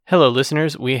Hello,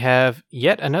 listeners. We have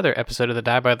yet another episode of the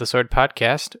Die by the Sword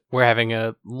podcast. We're having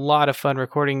a lot of fun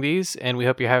recording these, and we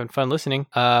hope you're having fun listening.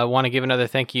 I want to give another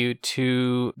thank you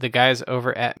to the guys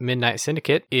over at Midnight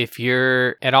Syndicate. If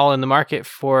you're at all in the market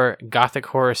for gothic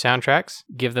horror soundtracks,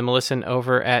 give them a listen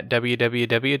over at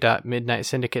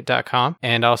www.midnightsyndicate.com.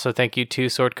 And also thank you to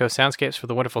Sword Coast Soundscapes for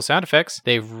the wonderful sound effects.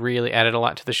 They've really added a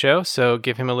lot to the show, so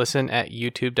give him a listen at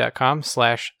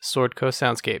youtube.com/Sword Coast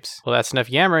Soundscapes. Well, that's enough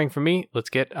yammering for me. Let's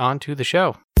get on to the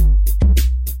show.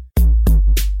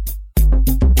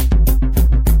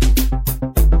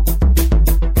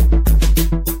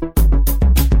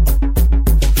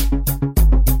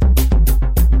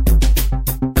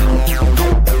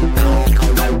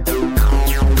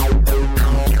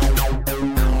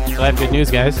 I have good news,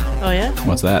 guys. Oh, yeah?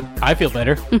 What's that? I feel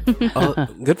better. Oh,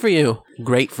 good for you.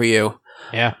 Great for you.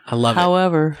 Yeah. I love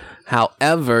However,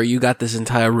 However, you got this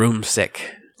entire room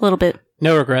sick. a little bit.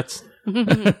 No regrets.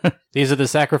 These are the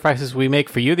sacrifices we make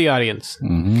for you, the audience.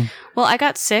 Mm-hmm. Well, I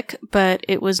got sick, but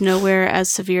it was nowhere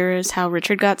as severe as how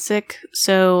Richard got sick.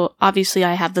 So obviously,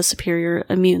 I have the superior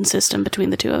immune system between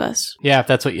the two of us. Yeah, if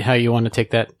that's how you want to take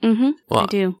that. Mm-hmm. Well, I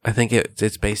do. I think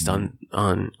it's based on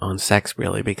sex,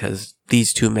 really, because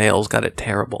these two males got it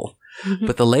terrible. Mhm.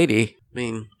 But the lady, I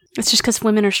mean... It's just because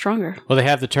women are stronger. Well, they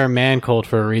have the term man cold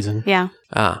for a reason. Yeah.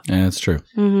 Ah. Yeah, that's true.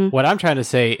 Mm-hmm. What I'm trying to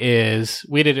say is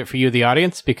we did it for you, the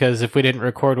audience, because if we didn't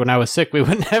record when I was sick, we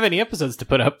wouldn't have any episodes to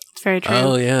put up. It's very true.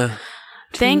 Oh, yeah.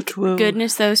 Thank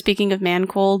goodness, though, speaking of man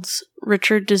colds,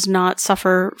 Richard does not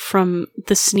suffer from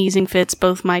the sneezing fits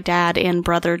both my dad and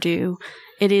brother do.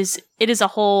 It is a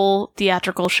whole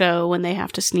theatrical show when they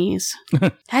have to sneeze.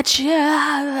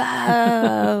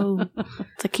 Achoo!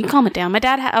 It's like, can you calm it down?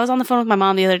 I was on the phone with my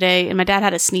mom the other day, and my dad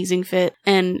had a sneezing fit,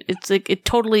 and it's like, it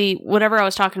totally, whatever I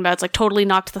was talking about, it's like totally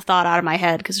knocked the thought out of my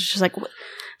head, because it's just like,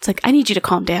 it's like, I need you to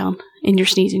calm down in your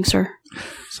sneezing, sir.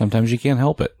 Sometimes you can't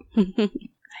help it. I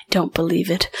don't believe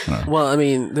it. Well, I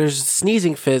mean, there's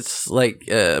sneezing fits. Like,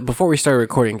 before we started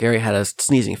recording, Gary had a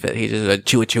sneezing fit. He just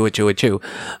chew.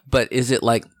 But is it,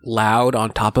 like, loud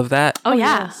on top of that? Oh,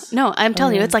 yeah. Yes. No, I'm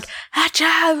telling you, yes. it's like, "Achoo,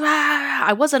 ah."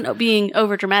 I wasn't being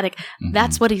over dramatic.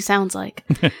 That's what he sounds like.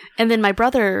 And then my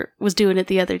brother was doing it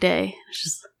the other day.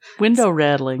 Window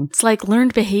rattling. It's like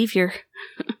learned behavior.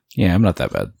 Yeah, I'm not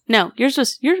that bad. No, yours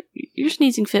was, your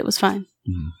sneezing fit was fine.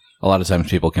 A lot of times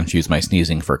people confuse my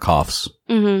sneezing for coughs.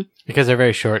 Mm-hmm. Because they're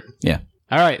very short. Yeah.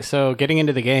 All right, so getting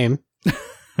into the game.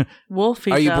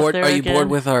 Wolfie's Are you out bored? there Are you again. bored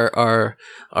with our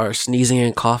sneezing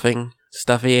and coughing?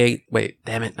 Stuffy. Wait,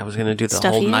 damn it! I was gonna do the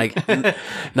whole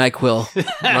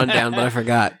NyQuil rundown, but I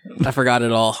forgot. I forgot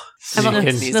it all. So I'm you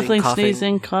can- Sniffling, coughing,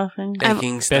 sneezing, coughing.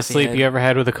 aching, Best stuffy sleep head. you ever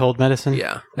had with a cold medicine?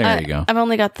 Yeah. There you go. I've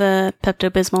only got the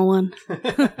Pepto-Bismol one.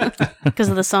 Because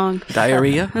of the song.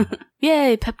 Diarrhea.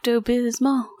 Yay,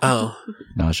 Pepto-Bismol. Oh.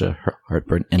 Nausea,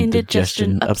 heartburn,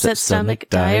 Indigestion, indigestion, upset stomach,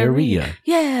 diarrhea.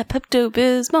 Yeah,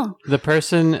 Pepto-Bismol. The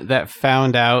person that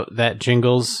found out that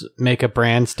jingles make a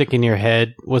brand stick in your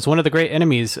head was one of the great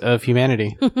enemies of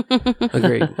humanity.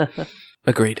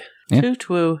 Agreed. Yeah.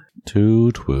 Toot-woo.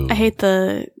 Toot-woo. I hate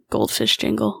the goldfish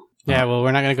jingle. Yeah, well,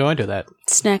 we're not going to go into that.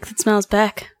 Snack that smells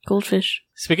back. Goldfish.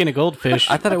 Speaking of goldfish,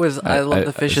 I thought it was. I love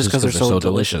the fishes because they're so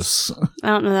delicious. I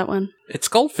don't know that one. It's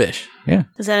goldfish.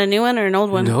 Is that a new one or an old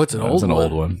one? No, it's an That was old an one.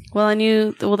 old one. Well, I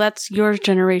knew. Well, that's your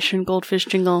generation goldfish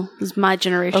jingle. This is my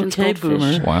generation's Okay,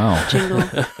 goldfish boomer. Wow. jingle.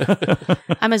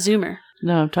 I'm a zoomer.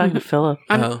 No, I'm talking to Philip.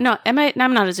 Oh. No, I'm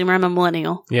not a zoomer. I'm a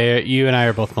millennial. yeah, you and I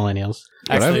are both millennials.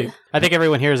 Actually, I think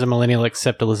everyone here is a millennial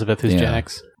except Elizabeth, who's Yeah. Gen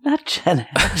X. Not Gen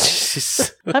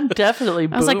X. I'm definitely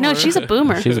boomer. I was like, no, she's a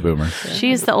boomer. She's a boomer.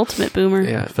 She is the ultimate boomer.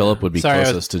 Yeah. Philip would be Sorry, I was-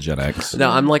 closest to Gen X. No,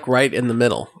 I'm like right in the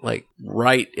middle. Like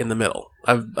right in the middle.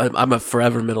 I'm a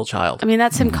forever middle child. I mean,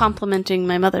 that's him complimenting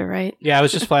my mother, right? Yeah, I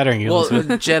was just flattering you, Elizabeth.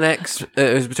 Well, Gen X.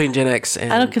 It was between Gen X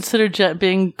and. I don't consider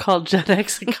being called Gen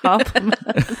X a compliment.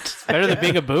 Better than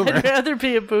being a boomer. I'd rather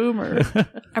be a boomer.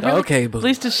 Okay, At but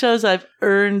least it shows I've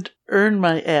earned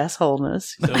my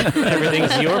assholeness. So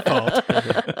everything's your fault.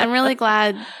 I'm really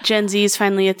glad Gen Z is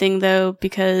finally a thing, though,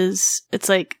 because it's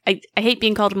like, I hate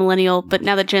being called a millennial, but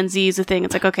now that Gen Z is a thing,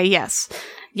 it's like, okay, yes.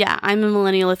 Yeah, I'm a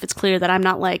millennial if it's clear that I'm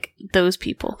not like those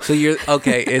people. so you're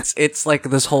okay. It's like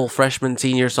this whole freshman,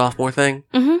 senior, sophomore thing.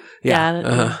 Mm-hmm. Yeah, Got it.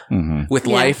 Mm-hmm. with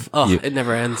Yeah. life. Oh, You- it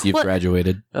never ends. You've What-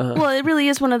 graduated. Well, it really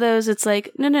is one of those, it's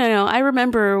like, no. I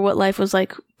remember what life was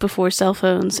like before cell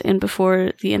phones and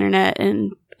before the internet,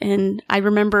 and I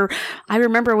remember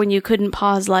when you couldn't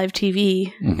pause live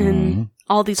TV, and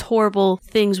all these horrible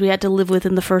things we had to live with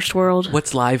in the first world.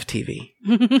 What's live TV?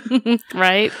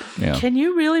 Right? Yeah. Can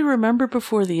you really remember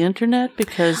before the internet?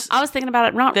 Because I was thinking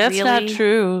about it. that's really. not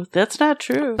true. That's not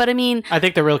true. But I mean, I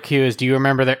think the real cue is, do you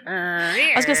remember the...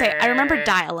 I was going to say, I remember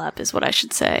dial-up is what I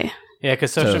should say. Yeah,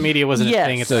 because social media wasn't Yes. a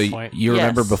thing at So that point. you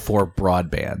remember Yes. before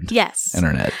broadband Yes.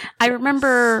 internet. I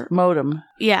remember, modem.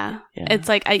 yeah. Yeah. It's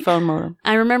like, Phone modem.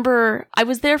 I remember, I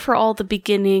was there for all the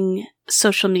beginning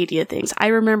social media things. I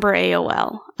remember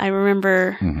AOL. I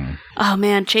remember, oh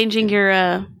man, changing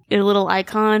your little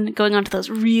icon, going onto those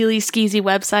really skeezy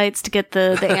websites to get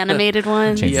the animated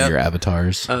ones. Changing Yep. your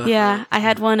avatars. Yeah, I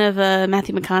had one of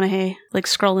Matthew McConaughey, like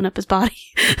scrolling up his body.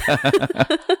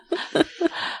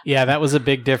 Yeah, that was a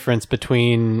big difference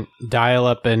between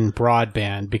dial-up and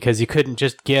broadband, because you couldn't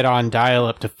just get on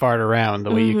dial-up to fart around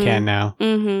the way you can now.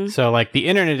 Mm-hmm. So, like, the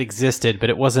internet existed, but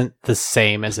it wasn't the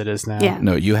same as it is now. Yeah.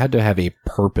 No, you had to have a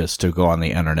purpose to go on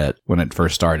the internet when it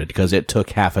first started, because it took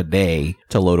half a day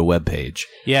to load a web page.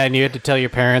 Yeah, and you had to tell your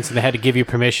parents, and they had to give you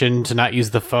permission to not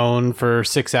use the phone for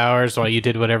 6 hours while you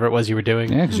did whatever it was you were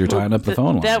doing. Yeah, because you're tying up the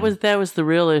phone line. That was the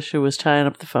real issue, was tying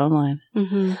up the phone line.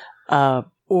 Mm-hmm.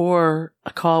 Or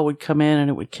a call would come in and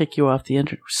it would kick you off the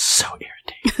internet. It was so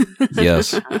irritating.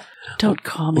 Yes. Don't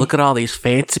call me. Look at all these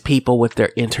fancy people with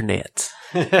their internets.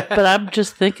 But I'm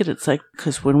just thinking, it's like,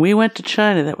 because when we went to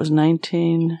China, that was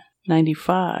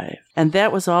 1995, and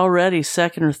that was already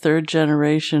second or third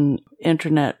generation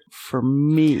internet for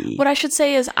me. What I should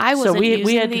say is I wasn't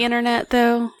using the internet,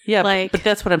 though. Yeah, like, but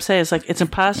that's what I'm saying. It's like, it's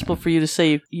impossible for you to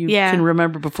say you Yeah. can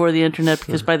remember before the internet,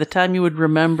 because by the time you would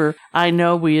remember, I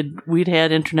know we'd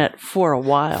had internet for a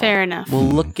while. fair enough. Well,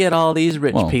 look at all these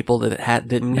rich Well- people that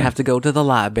didn't have to go to the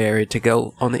library to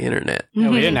go on the internet. No,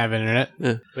 we didn't have internet.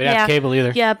 Yeah. We didn't have cable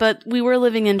either. Yeah, but we were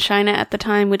living in China at the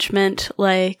time, which meant,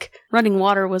 like, running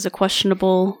water was a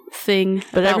questionable thing.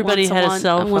 But about everybody had a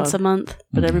cell phone. once a month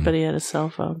But everybody had a cell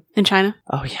phone. in China.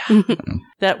 Oh, yeah.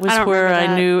 That was I don't where remember I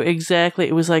that. knew exactly.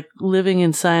 It was like living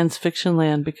in science fiction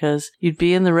land, because you'd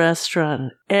be in the restaurant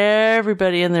and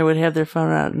everybody in there would have their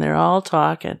phone out and they're all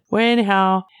talking. Well,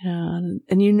 anyhow,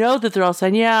 and you know that they're all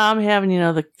saying, yeah, I'm having,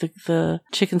 the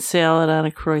chicken salad on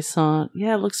a croissant.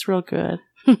 Yeah, it looks real good.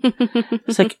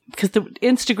 It's like, because the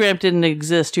Instagram didn't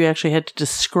exist, you actually had to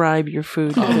describe your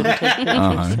food. You couldn't take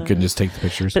pictures, so. Couldn't just take the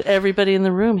pictures. But everybody in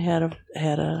the room had a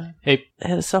Hey,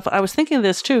 cell phone. I was thinking of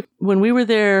this too. When we were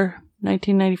there,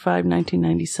 1995,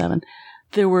 1997,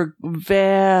 there were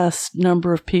vast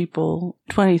number of people,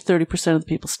 20, 30% of the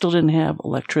people still didn't have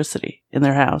electricity in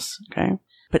their house, okay?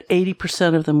 But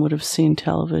 80% of them would have seen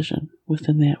television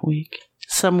within that week.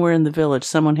 Somewhere in the village,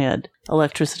 someone had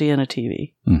electricity and a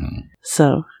TV. Mm-hmm.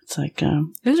 So it's like,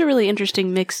 It was a really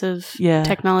interesting mix of Yeah.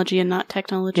 technology and not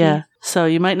technology. yeah. So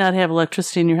you might not have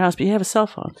electricity in your house, but you have a cell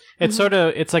phone. it's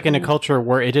it's like in a culture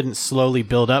where it didn't slowly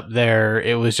build up there.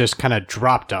 It was just kind of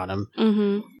dropped on them.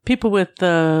 Mm-hmm. People with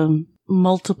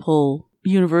multiple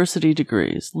university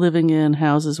degrees living in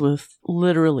houses with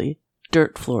literally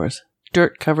dirt floors,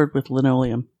 dirt covered with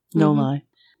linoleum. No lie.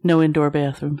 No indoor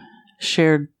bathroom.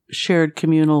 Shared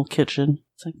communal kitchen.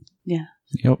 It's like, yeah.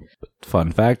 Yep.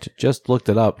 Fun fact, just looked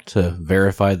it up to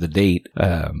verify the date.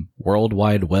 World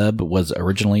Wide Web was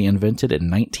originally invented in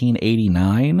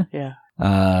 1989.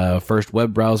 Yeah. First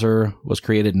web browser was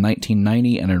created in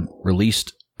 1990 and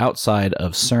released outside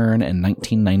of CERN in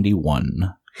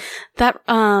 1991. That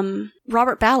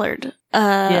Robert Ballard,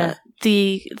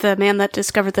 the man that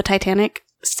discovered the Titanic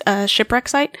shipwreck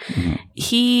site,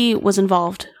 he was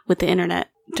involved with the internet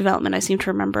development. I seem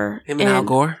to remember Him and Al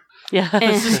Gore? Yeah.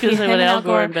 I was just going to say him what and Al Al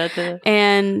Gore Gore. invented.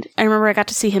 And I remember I got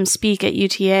to see him speak at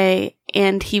UTA,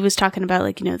 and he was talking about,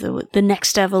 like, the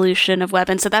next evolution of web.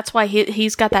 And so that's why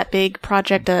he's got that big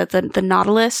project, the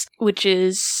Nautilus, which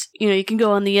is, you can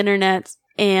go on the internet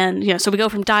and, so we go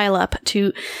from dial-up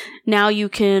to now you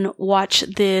can watch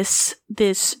this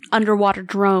underwater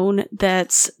drone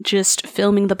that's just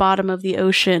filming the bottom of the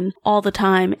ocean all the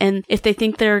time. And if they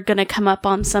think they're going to come up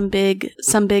on some big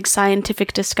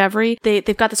scientific discovery,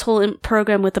 they've got this whole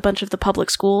program with a bunch of the public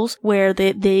schools where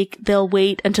they'll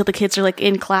wait until the kids are like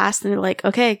in class and they're like,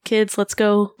 okay, kids, let's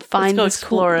go find let's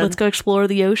go explore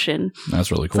the ocean. That's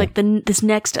really cool. It's like this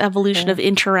next evolution of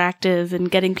interactive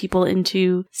and getting people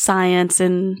into science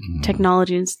and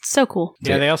technology. And it's so cool.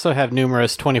 Yeah, they also have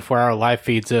numerous 24-hour live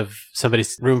feeds of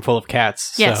somebody's room full of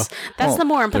cats. Yes, So. that's the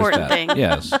more There's important that. thing.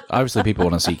 Yes. Obviously, people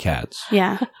want to see cats.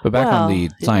 Yeah. But back Well, on the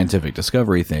scientific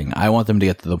discovery thing, I want them to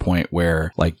get to the point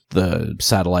where, like, the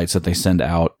satellites that they send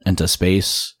out into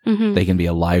space, they can be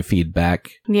a live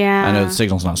feedback. Yeah. I know the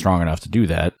signal's not strong enough to do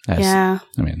that. Yeah.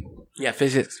 I mean, Yeah,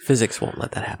 physics won't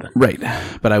let that happen. Right.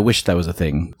 But I wish that was a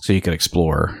thing so you could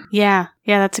explore Yeah,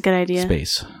 that's a good idea.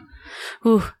 space.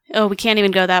 Ooh, oh, we can't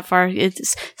even go that far.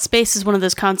 Space is one of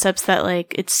those concepts that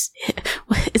is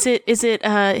it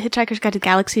Hitchhiker's Guide to the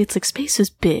Galaxy? It's like space is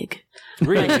big.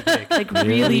 Really big. Like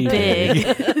really big.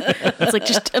 It's like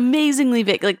just amazingly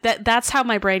big. Like that's how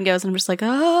my brain goes. And I'm just like,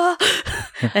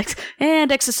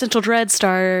 and existential dread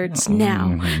starts now.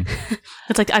 Mhm.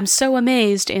 It's like I'm so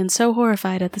amazed and so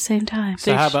horrified at the same time.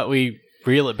 So how about we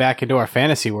reel it back into our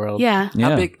fantasy world? Yeah,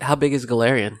 Yeah. How big is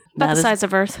Galarian? about the size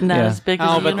of Earth. Not Yeah. as big as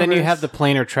Oh, the but then you universe. have the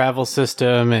planar travel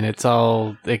system, and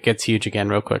it gets huge again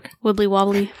real quick. Wibbly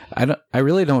wobbly. I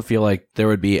really don't feel like there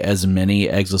would be as many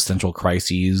existential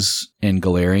crises in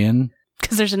Galarian.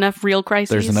 Because there's enough real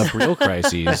crises. There's enough real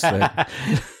crises. that-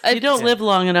 You don't live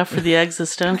long enough for the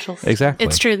existentials. exactly.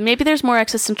 It's true. Maybe there's more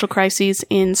existential crises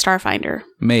in Starfinder,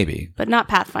 Maybe. but not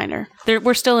Pathfinder.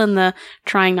 We're still in the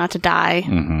trying not to die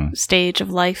Hmm. stage of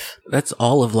life. That's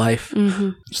all of life. Hmm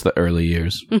It's the early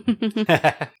years.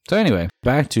 So anyway,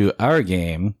 back to our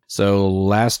game. So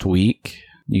last week,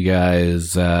 you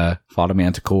guys fought a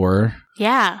manticore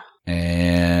Yeah.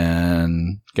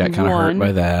 and got kind of hurt Won.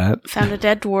 by that. Found a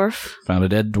dead dwarf. Found a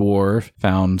dead dwarf.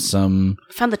 Found some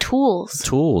Found the tools.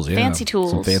 tools. Yeah. Fancy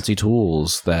tools. Some fancy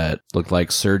tools that looked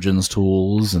like surgeon's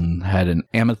tools and had an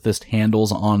amethyst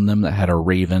handles on them that had a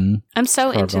raven. I'm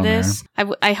so Carved into on this.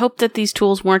 I hope that these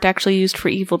tools weren't actually used for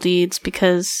evil deeds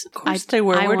because Of course they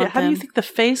were. How do you think the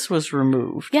face was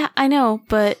removed? Yeah, I know,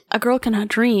 but a girl can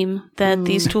dream that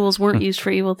these tools weren't used for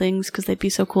evil things because they'd be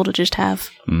so cool to just have.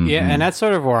 Yeah, and that's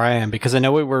sort of where I am because I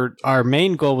know our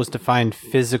main goal was to find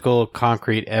physical,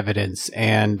 concrete evidence,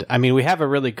 and I mean we have a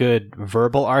really good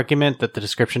verbal argument that the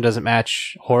description doesn't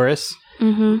match Horus,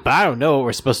 Mm-hmm. but I don't know what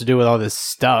we're supposed to do with all this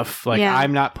stuff. Like Yeah.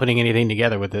 I'm not putting anything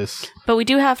together with this. But we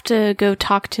do have to go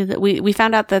talk to we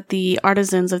found out that the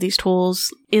artisans of these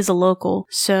tools is a local,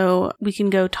 so we can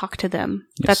go talk to them.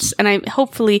 Yes. And I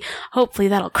hopefully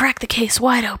that'll crack the case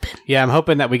wide open. Yeah, I'm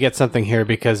hoping that we get something here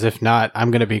because if not, I'm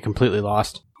going to be completely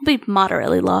lost. We'll be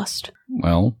moderately lost.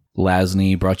 Well,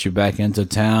 Lasny brought you back into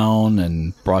town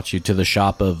and brought you to the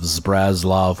shop of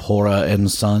Zbraslav Hora and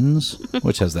Sons,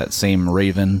 which has that same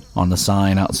raven on the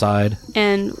sign outside.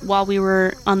 And while we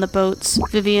were on the boats,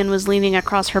 Vivian was leaning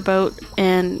across her boat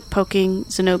and poking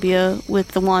Zenobia with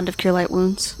the wand of Cure Light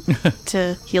Wounds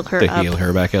to heal her To up. heal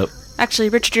her back up. Actually,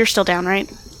 Richard, you're still down, right?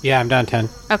 Yeah, I'm down 10.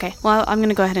 Okay, well, I'm going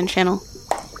to go ahead and channel.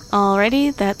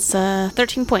 Alrighty, that's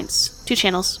 13 points. 2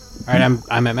 channels. All right,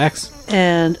 I'm at max.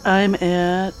 And I'm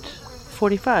at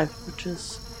 45, which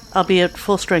is... I'll be at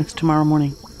full strength tomorrow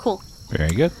morning. Cool.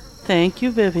 Very good. Thank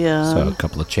you, Vivian. So a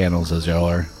couple of channels as y'all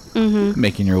are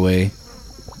making your way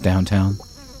downtown.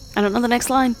 I don't know the next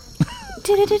line.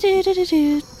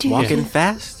 Walking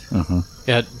fast?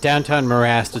 Yeah, downtown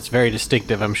morass. It's very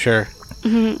distinctive, I'm sure.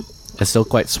 It's still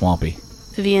quite swampy.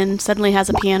 Vivian suddenly has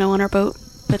a piano on her boat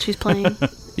that she's playing.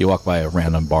 You walk by a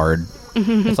random bard.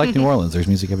 It's like New Orleans. There's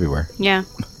music everywhere. Yeah.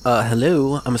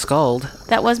 Hello, I'm a scald.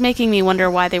 That was making me wonder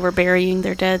why they were burying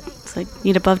their dead. It's like,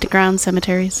 need above the ground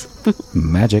cemeteries.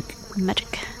 Magic.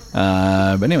 Magic.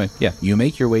 But anyway, yeah, you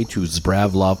make your way to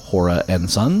Zbravlov, Hora, and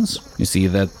Sons. You see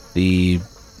that the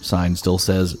sign still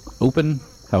says open.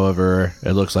 However,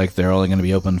 it looks like they're only going to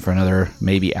be open for another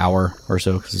maybe hour or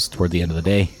so because it's toward the end of the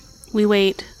day. We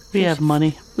wait. We have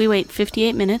money. We wait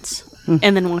 58 minutes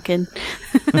and then walk in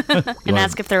and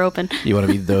ask if they're open. You want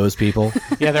to be those people?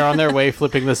 Yeah, they're on their way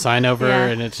flipping the sign over, Yeah.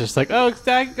 and it's just like, oh,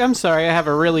 I'm sorry, I have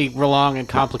a really long and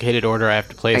complicated order I have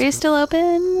to place. Are you still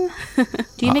open?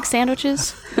 Do you make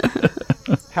sandwiches?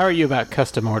 How are you about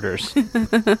custom orders?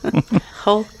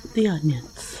 Hold the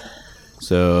onions.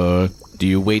 So, do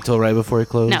you wait till right before you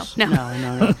close? No.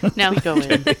 No. We go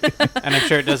in. And I'm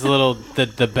sure it does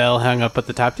the bell hung up at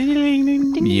the top.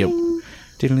 Ding-ding-ding-ding. Yep.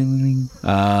 Diddling-ding.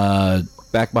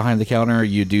 Back behind the counter,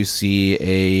 you do see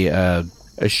a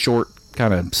short,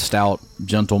 kind of stout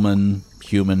gentleman,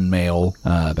 human male,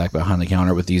 back behind the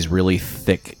counter with these really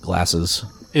thick glasses.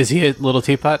 Is he a little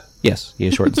teapot? Yes, he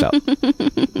is short and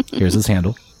stout. Here's his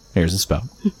handle. Here's his spout.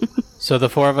 So the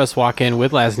four of us walk in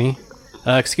with Lasny.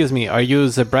 Excuse me, are you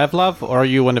Zbrevlov or are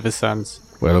you one of his sons?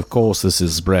 Well, of course, this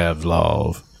is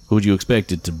Zbravlov. Who'd you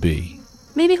expect it to be?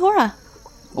 Maybe Hora.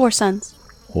 Or Sons.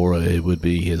 Hora would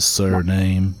be his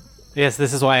surname. Yes,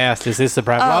 this is why I asked. Is this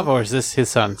Zbrevlov Oh. or is this his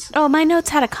sons? Oh, my notes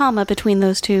had a comma between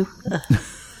those two.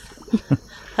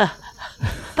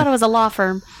 Thought it was a law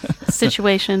firm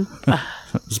situation.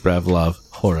 Zbravlov,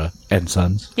 Hora, and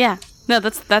Sons. Yeah. No,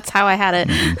 that's how I had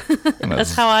it.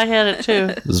 That's how I had it, too.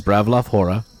 Zbravlov,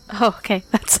 Hora, Oh, okay.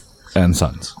 That's and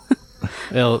Sons.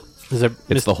 Well,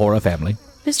 It's the Hora family.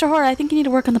 Mr. Hora, I think you need to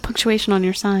work on the punctuation on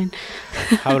your sign.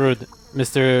 How rude.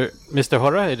 Mr.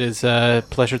 Hora, it is a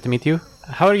pleasure to meet you.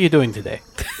 How are you doing today?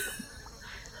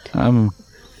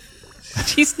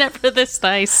 She's never this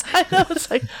nice. I know, it's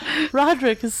like,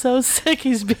 Roderick is so sick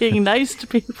he's being nice to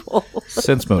people.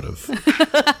 Sense motive.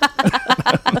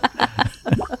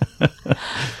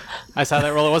 I saw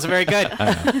that roll. It wasn't very good.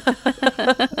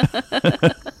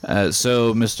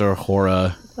 So, Mr.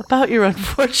 Hora, About your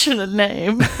unfortunate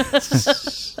name.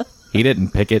 he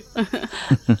didn't pick it.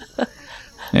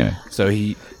 Anyway, so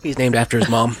He's named after his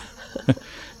mom.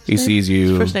 he sees His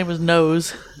you. first name was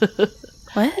Nose.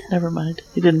 What? Never mind.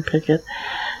 He didn't pick it.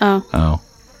 Oh. Oh,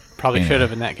 Probably Yeah. should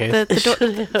have in that case.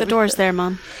 The door's there,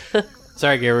 Mom.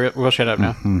 Sorry, Gary. We'll shut up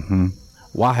now.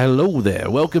 why, hello there.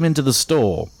 Welcome into the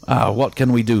store. What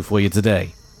can we do for you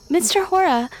today? Mr.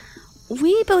 Hora,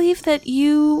 we believe that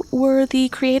you were the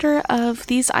creator of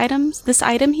this item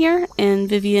here, and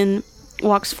Vivian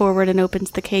walks forward and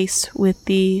opens the case with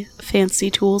the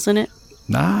fancy tools in it.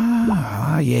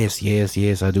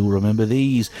 Yes, I do remember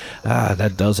these.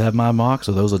 That does have my mark,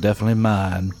 so those are definitely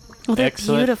mine. Well, they're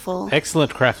Excellent. beautiful.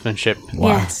 Excellent craftsmanship.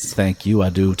 Why, Yes. thank you. I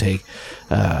do take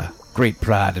great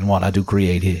pride in what I do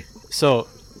create here. So,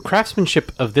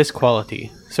 craftsmanship of this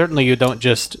quality, certainly you don't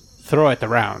just throw it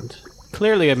around.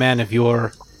 Clearly a man of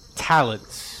your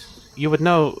talents. You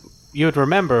would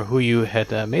remember who you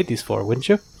had made these for, wouldn't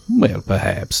you? Well,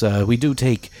 perhaps. We do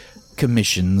take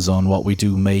commissions on what we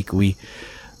do make. We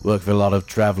work for a lot of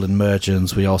traveling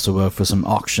merchants. We also work for some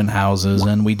auction houses,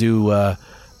 and we do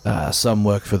some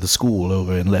work for the school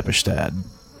over in Lepperstad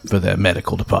for their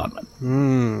medical department.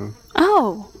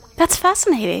 Oh, that's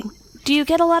fascinating. Do you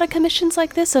get a lot of commissions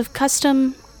like this of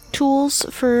custom tools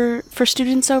for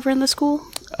students over in the school?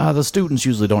 The students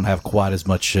usually don't have quite as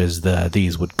much as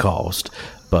these would cost,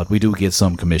 but we do get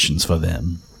some commissions for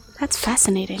them. That's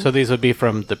fascinating. So these would be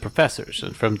from the professors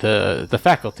and from the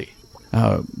faculty.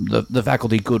 The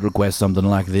faculty could request something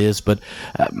like this, but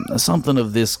something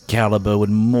of this caliber would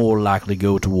more likely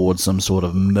go towards some sort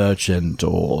of merchant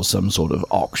or some sort of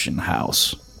auction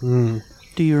house.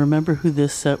 Do you remember who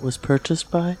this set was purchased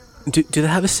by? Do they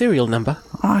have a serial number?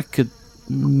 I could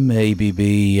maybe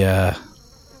be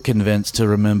convinced to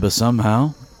remember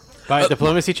somehow. By a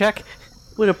diplomacy check?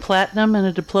 Would a platinum and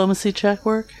a diplomacy check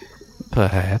work?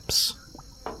 Perhaps.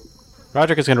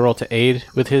 Roderick is going to roll to aid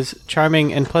with his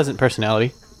charming and pleasant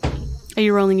personality. Are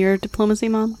you rolling your diplomacy,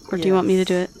 Mom? Or do you want me to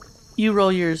do it? You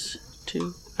roll yours,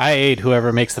 too. I aid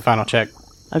whoever makes the final check.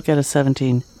 I've got a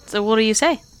 17. So what do you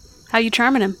say? How you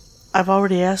charming him? I've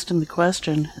already asked him the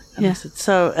question. And Yeah. I said,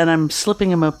 so, and I'm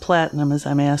slipping him a platinum as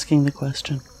I'm asking the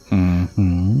question.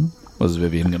 Mm-hmm. Was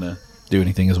Vivian going to do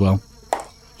anything as well?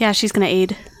 Yeah, she's going to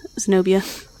aid Zenobia.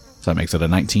 So that makes it a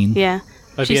 19? Yeah.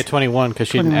 That'd be a 21 because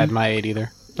she didn't 21. add my aid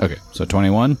either. Okay, so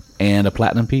 21 and a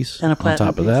platinum piece And a platinum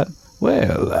on top of piece. that.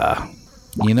 Well,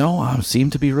 I seem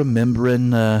to be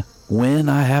remembering when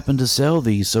I happened to sell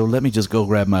these, so let me just go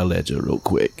grab my ledger real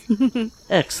quick.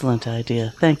 Excellent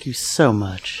idea. Thank you so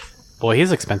much. Boy,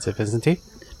 he's expensive, isn't he?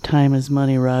 Time is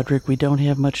money, Roderick. We don't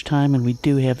have much time, and we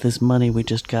do have this money we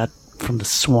just got from the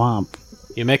swamp.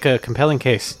 You make a compelling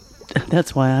case.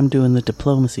 That's why I'm doing the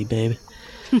diplomacy, baby.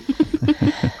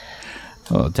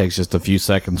 Well, it takes just a few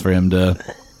seconds for him to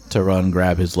run,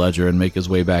 grab his ledger, and make his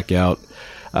way back out.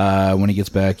 When he gets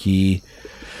back, he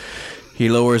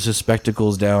lowers his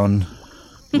spectacles down,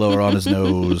 lower on his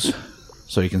nose,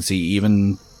 so he can see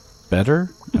even better.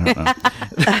 I don't know.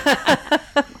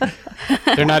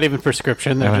 They're not even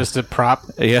prescription. They're just a prop.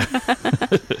 Yeah,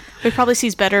 He probably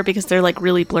sees better because they're like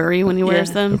really blurry when he wears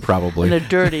Yeah. them. probably. They're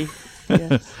dirty.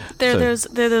 Yeah. They're So-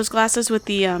 those glasses with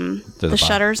the the bottom.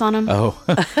 shutters on them. Oh,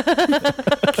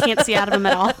 Can't see out of them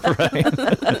at all.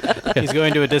 He's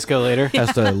going to a disco later.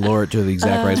 has to lower it to the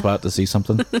exact right spot to see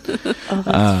something. Oh,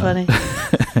 that's funny.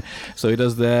 So he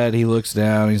does that. He looks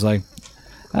down. He's like,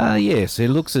 yes, it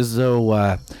looks as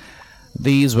though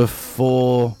these were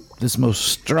for this most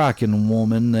striking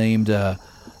woman named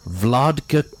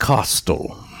Vladka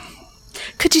Kostel.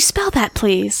 Could you spell that,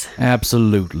 please?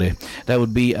 Absolutely. That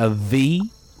would be a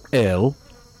VLADKA,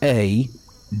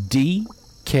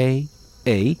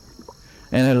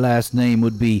 and her last name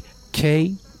would be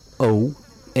KOSTEL.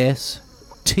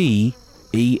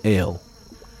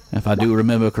 If I do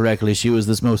remember correctly, she was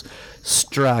this most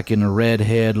striking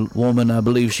red-haired woman. I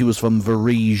believe she was from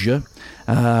Varesia.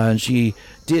 And she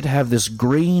did have this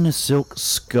green silk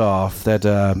scarf that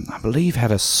I believe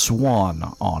had a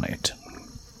swan on it.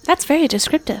 That's very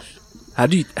descriptive. How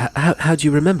do you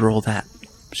remember all that?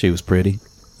 She was pretty.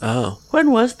 Oh,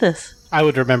 When was this? I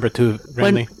would remember too,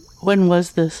 Renly. When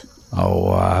was this?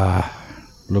 Oh,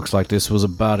 Looks like this was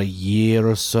about a year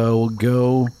or so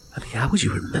ago. I mean, how would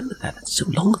you remember that? It's so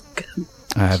long ago.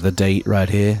 I have the date right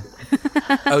here.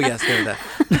 Oh, yes, there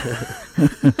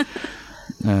that.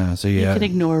 So You yeah, can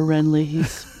ignore Renly.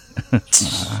 He's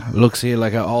looks here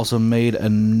like I also made a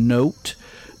note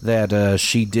that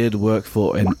she did work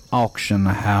for an auction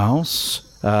house.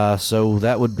 So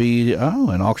that would be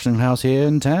an auction house here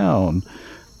in town.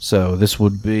 So this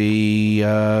would be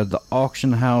the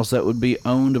auction house that would be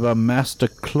owned by Master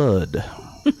Clud.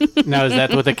 Now, is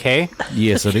that with a K?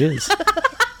 Yes, it is.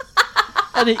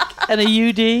 and a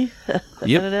UD.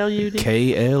 Yep. And an LUD.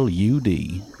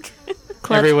 KLUD.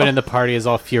 Everyone in the party is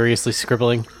all furiously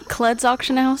scribbling. Clud's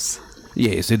auction house?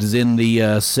 Yes, it is in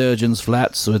the surgeon's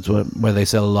flats, so it's where they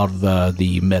sell a lot of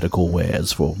the medical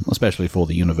wares, especially for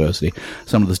the university.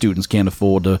 Some of the students can't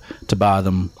afford to buy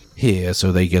them here,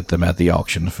 so they get them at the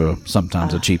auction for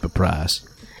sometimes a cheaper price.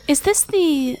 Is this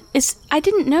I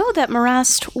didn't know that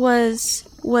Marast was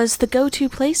the go-to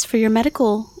place for your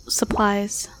medical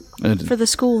supplies for the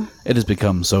school. It has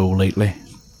become so lately.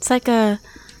 It's like a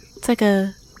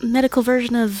medical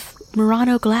version of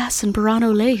Murano glass and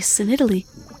Burano lace in Italy.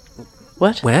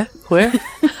 What? Where? Where?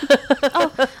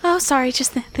 Oh, sorry,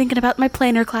 just thinking about my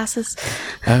planar classes.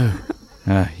 Oh,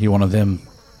 you one of them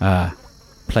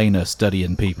planar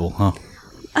studying people, huh?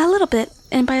 A little bit,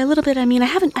 and by a little bit I mean I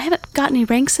haven't got any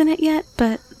ranks in it yet,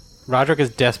 but Roderick is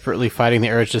desperately fighting the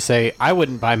urge to say, I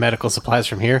wouldn't buy medical supplies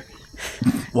from here.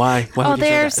 Why? Why would you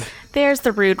say that? There's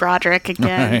the rude Roderick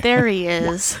again. Right. There he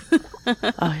is.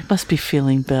 Oh, he must be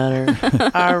feeling better.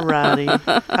 Alrighty.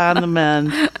 On the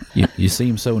mend. You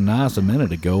seemed so nice a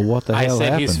minute ago. What the I hell said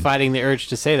happened? he's fighting the urge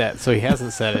to say that, so he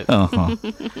hasn't said it. Uh-huh.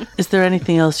 Is there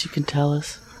anything else you can tell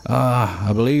us?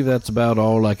 I believe that's about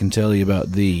all I can tell you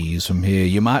about these from here.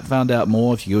 You might find out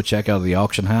more if you go check out the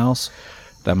auction house.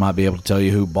 That might be able to tell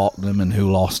you who bought them and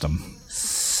who lost them.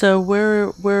 So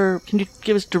where can you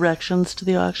give us directions to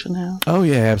the auction house? Oh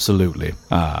yeah, absolutely.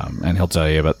 And he'll tell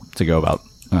you to go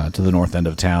to the north end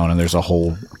of town, and there's a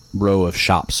whole row of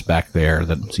shops back there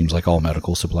that seems like all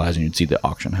medical supplies, and you'd see the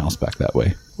auction house back that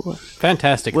way.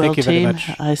 Fantastic. Well, Thank you very team, much.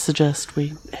 I suggest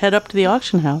we head up to the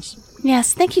auction house.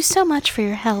 Yes, thank you so much for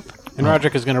your help. And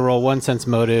Roderick is going to roll 1 sense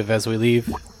motive as we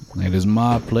leave. It is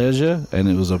my pleasure, and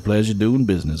it was a pleasure doing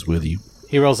business with you.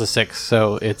 He rolls a 6,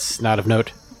 so it's not of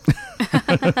note.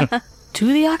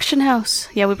 To the auction house.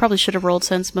 Yeah, we probably should have rolled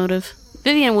sense motive.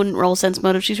 Vivian wouldn't roll sense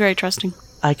motive. She's very trusting.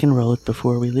 I can roll it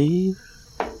before we leave,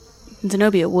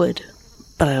 Zenobia would.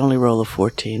 but I only roll a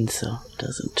 14, so it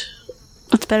doesn't.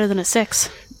 It's better than a 6.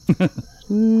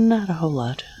 Not a whole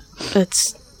lot.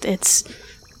 It's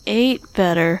 8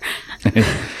 better.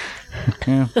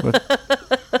 Yeah,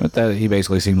 but that he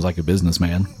basically seems like a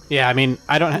businessman. Yeah, I mean,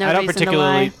 I don't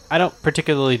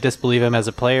particularly disbelieve him as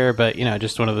a player, but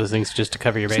just one of those things just to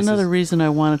cover your It's bases. another reason I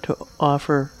wanted to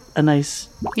offer a nice.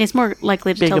 He's more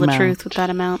likely to Big tell the amount. truth with that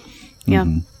amount. Yeah.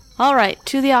 All right,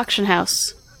 to the auction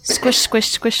house. Squish, squish,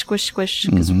 squish, squish, squish,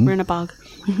 because we're in a bog.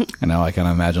 And now I kind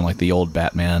of imagine like the old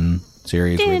Batman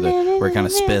series where it kind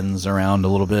of spins around a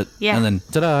little bit. Yeah. And then,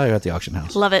 ta-da, you're at the auction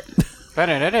house. Love it. Love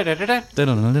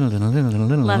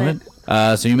it.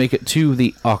 So you make it to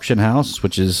the auction house,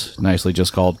 which is nicely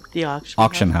just called The auction.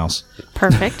 Auction House.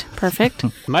 Perfect. Perfect.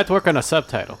 Might work on a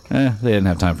subtitle. They didn't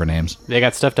have time for names. They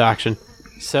got stuff to auction.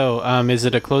 So, is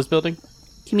it a closed building?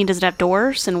 You mean, does it have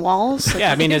doors and walls?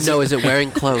 Yeah, I mean, No, is it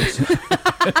wearing clothes?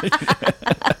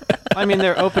 I mean,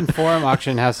 they're open forum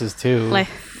auction houses too. Like,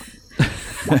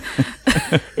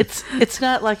 It's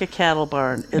not like a cattle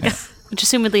barn. It's which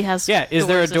assumedly has. Yeah, is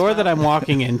there a doors as door well. that I'm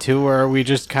walking into, or are we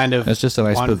just kind of? It's just a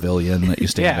nice wan- pavilion that you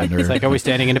stand Yeah, under. it's like, are we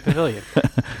standing in a pavilion?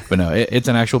 But no, it's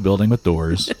an actual building with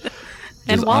doors.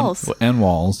 And Just walls. and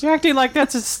walls, You're acting like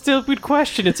that's a stupid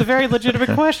question. It's a very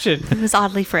legitimate question. It was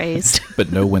oddly phrased.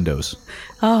 but no windows.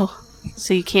 Oh,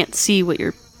 so you can't see what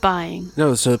you're buying.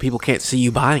 No, so people can't see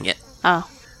you buying it. Oh,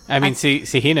 I mean, see,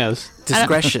 he knows.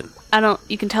 Discretion. I don't.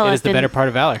 You can tell It I've is the been. better part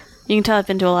of valor. You can tell I've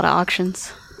been to a lot of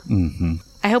auctions. Mm-hmm.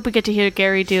 I hope we get to hear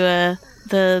Gary do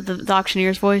the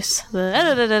auctioneer's voice. Well,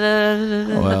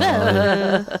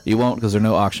 you won't because there's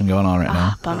no auction going on right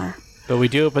now. Bummer. But we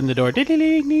do open the door. Ding,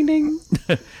 ding, ding, ding.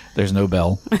 There's no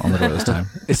bell on the door this time.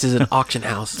 This is an auction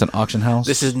house. It's an auction house.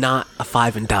 This is not a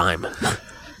 5 and dime.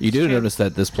 You do notice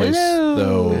that this place,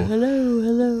 though,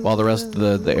 hello. while the rest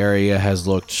of the area has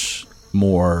looked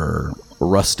more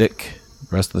rustic,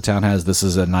 the rest of the town has, this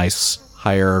is a nice,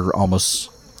 higher, almost,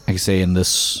 I could say in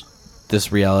this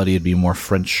reality, it'd be more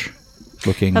French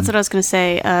looking. That's what I was going to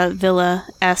say.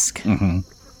 Villa-esque. Isn't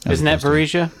that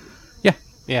Varesia? Yeah.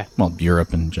 Yeah. Well,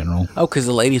 Europe in general. Oh, because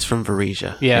the lady's from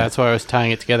Varesia. Yeah, that's why I was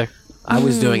tying it together. I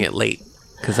was doing it late.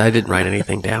 because I didn't write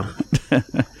anything down.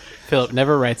 Philip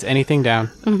never writes anything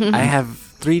down. I have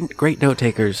 3 great note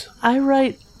takers. I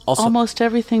write Also- almost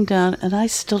everything down, and I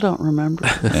still don't remember.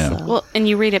 Yeah. So. Well, and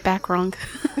you read it back wrong.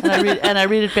 and I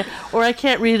read it back, or I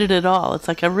can't read it at all. It's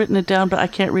like I've written it down, but I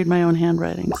can't read my own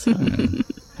handwriting. So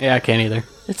Yeah, I can't either.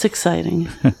 it's exciting.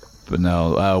 But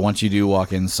no, once you do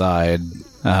walk inside,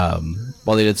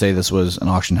 while they did say this was an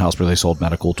auction house where they sold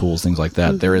medical tools, things like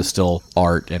that, there is still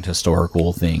art and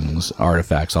historical things,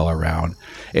 artifacts all around.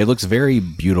 It looks very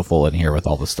beautiful in here with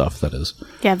all the stuff that is.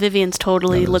 Yeah, Vivian's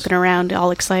totally looking around, all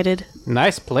excited.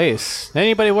 Nice place.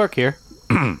 Anybody work here?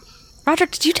 Roger,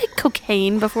 did you take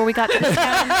cocaine before we got to this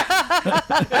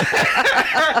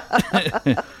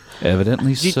counter?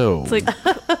 Evidently so. It's like,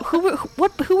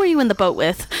 who were you in the boat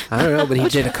with? I don't know, but he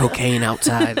did a cocaine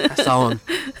outside. I saw him.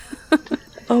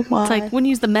 Oh my! It's like, wouldn't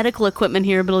use the medical equipment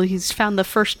here, but he's found the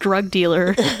first drug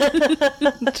dealer. Found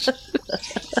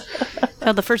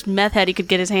the first meth head he could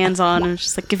get his hands on, and was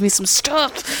just like, give me some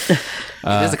stuff. It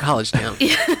is a college town.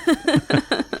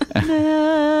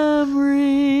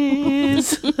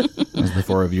 Memories. As the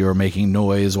 4 of you are making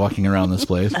noise walking around this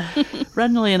place.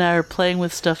 Renly and I are playing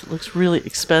with stuff that looks really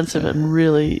expensive and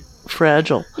really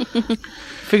fragile.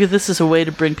 Figure this is a way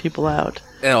to bring people out.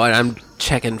 And I'm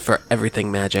checking for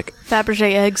everything magic.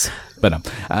 Fabergé eggs. But no,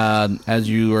 as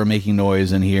you are making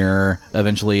noise in here,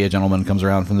 eventually a gentleman comes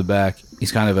around from the back.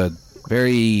 He's kind of a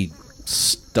very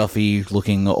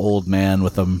stuffy-looking old man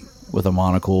with a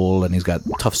monocle, and he's got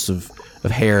tufts of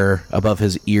hair above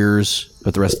his ears,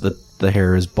 but the rest of the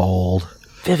hair is bald.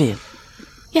 Vivian,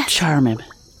 Yes. charm him.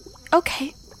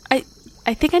 Okay.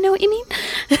 I think I know what you mean.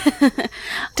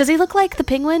 Does he look like the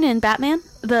Penguin in Batman?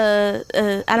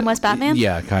 The Adam West Batman?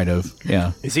 Yeah, kind of.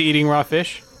 Yeah. Is he eating raw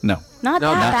fish? No, Not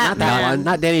No, that not Batman. that one.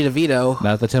 Not Danny DeVito.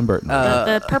 not the Tim Burton.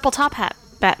 The purple top hat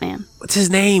Batman. What's his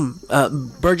name?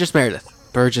 Burgess Meredith.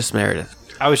 Burgess Meredith.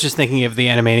 I was just thinking of the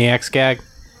Animaniacs gag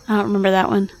I don't remember that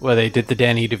one. where they did the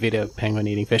Danny DeVito penguin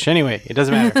eating fish. Anyway, it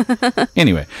doesn't matter.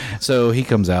 Anyway, so he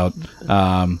comes out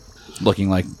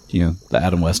looking like, the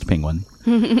Adam West penguin.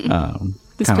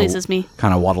 This pleases me.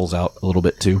 Kind of waddles out a little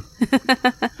bit, too.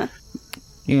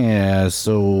 Yeah,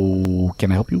 so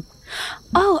can I help you?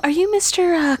 Oh, are you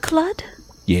Mr. Cludd?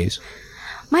 Yes.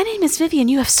 My name is Vivian.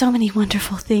 You have so many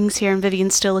wonderful things here, and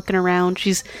Vivian's still looking around.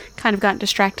 She's kind of gotten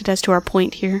distracted as to our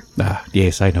point here.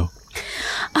 Yes, I know.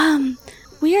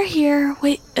 We are here.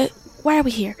 Wait, why are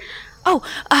we here? Oh,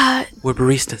 We're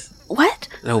baristas. what?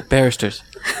 No, barristers.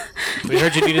 We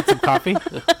heard you needed some coffee.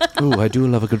 Ooh, I do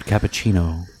love a good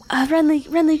cappuccino.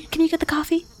 Renly, can you get the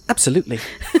coffee? Absolutely.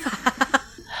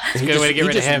 It's a good way to get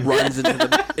rid of him. Runs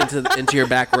into your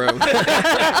back room.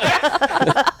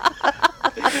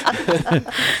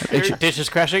 Your dish is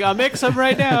crashing. I'll mix them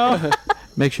right now.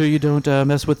 Make sure you don't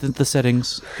mess with the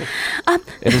settings.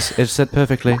 It's set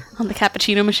perfectly. On the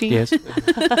cappuccino machine? Yes.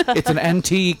 It's an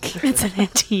antique. It's an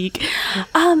antique.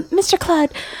 Mr.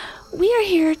 Cludd, we are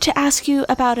here to ask you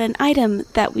about an item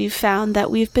that we've found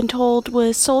that we've been told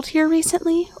was sold here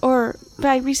recently, or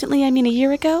by recently I mean a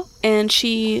year ago. And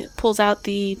she pulls out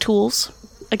the tools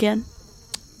again.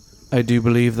 I do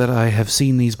believe that I have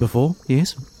seen these before.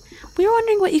 Yes. We were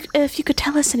wondering if you could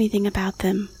tell us anything about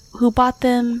them. Who bought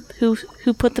them? Who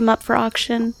put them up for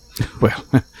auction? Well,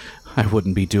 I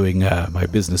wouldn't be doing my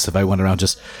business if I went around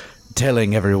just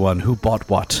telling everyone who bought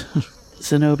what.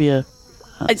 Zenobia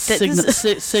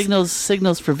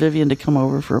signals for Vivian to come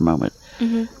over for a moment.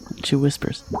 Mm-hmm. She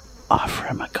whispers, "Offer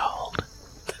him a gold,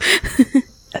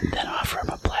 and then offer him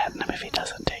a platinum if he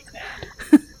doesn't take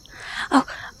that." Oh,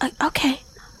 okay.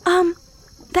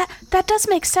 That does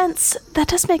make sense. That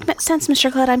does make sense,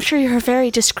 Mr. Cludd. I'm sure you're a very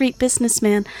discreet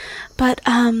businessman. But,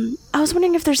 I was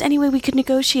wondering if there's any way we could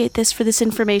negotiate this for this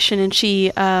information. And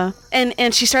she,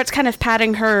 and she starts kind of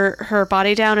patting her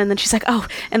body down, and then she's like, oh,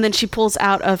 and then she pulls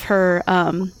out of her,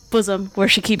 bosom, where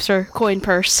she keeps her coin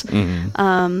purse,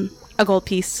 a gold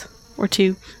piece or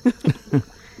two.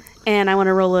 And I want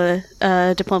to roll a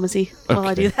diplomacy while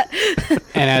I do that.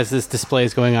 And as this display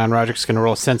is going on, Roderick's going to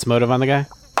roll sense motive on the guy.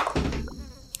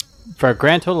 For a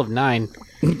grand total of 9.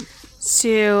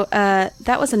 So,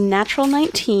 that was a natural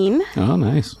 19 Oh,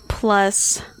 nice.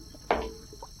 plus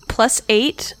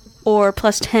 8 or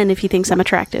plus 10 if he thinks I'm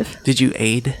attractive. Did you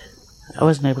aid? I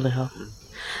wasn't able to help.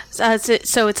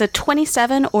 So it's a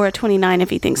 27 or a 29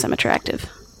 if he thinks I'm attractive.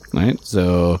 All right,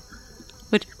 so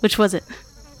Which was it?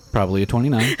 probably a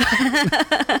 29.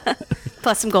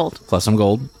 Plus some gold. Plus some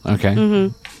gold. Okay.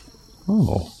 Mm-hmm.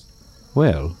 Oh,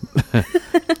 well.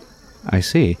 I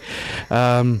see.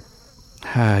 It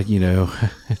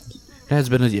has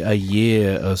been a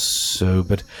year or so,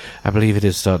 but I believe it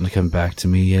is starting to come back to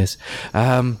me, yes.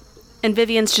 And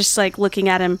Vivian's just like looking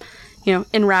at him,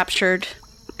 enraptured,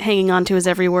 hanging on to his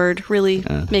every word, really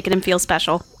making him feel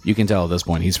special. You can tell at this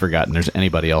point he's forgotten there's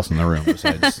anybody else in the room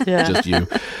besides just you.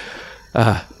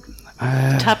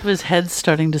 Top of his head's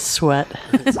starting to sweat.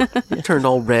 It turned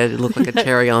all red. It looked like a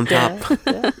cherry on top.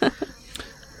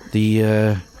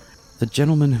 The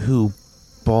gentleman who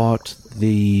bought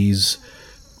these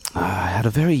had a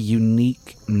very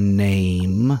unique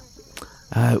name.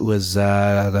 It was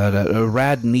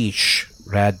Radnish.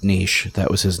 Radnish, that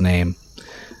was his name.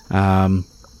 All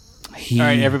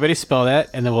right, everybody spell that,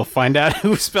 and then we'll find out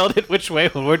who spelled it which way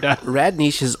when we're done.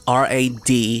 Radnish is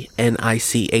Radniche.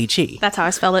 That's how I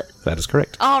spell it. That is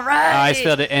correct. All right. I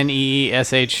spelled it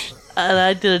Neesh. And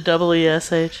I did a double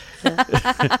ESH.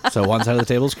 So one side of the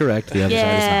table is correct, the other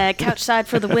side is not. Yeah, couch side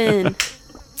for the win.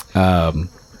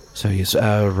 So yes,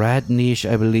 Radnish,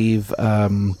 I believe,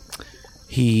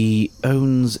 he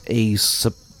owns a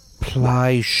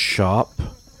supply shop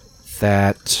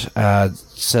that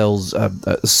sells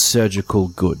surgical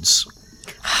goods.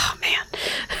 Oh, man.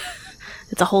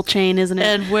 It's a whole chain, isn't it?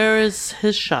 And where is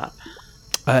his shop?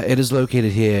 It is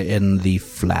located here in the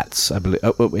flats, I believe.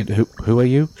 Oh, wait, who are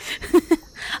you?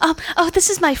 This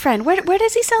is my friend. Where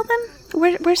does he sell them?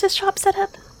 Where's his shop set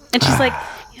up? And she's like...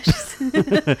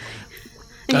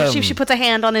 she puts a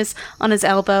hand on his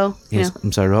elbow. Yes,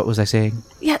 I'm sorry, what was I saying?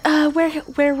 Yeah,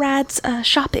 where Rad's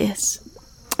shop is.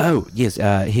 Oh, yes,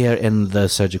 here in the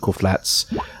surgical flats.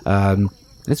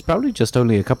 It's probably just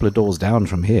only a couple of doors down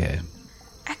from here.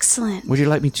 Excellent. Would you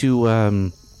like me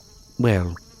to,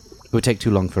 well, it would take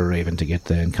too long for a raven to get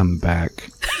there and come back.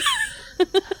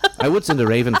 I would send a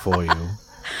raven for you.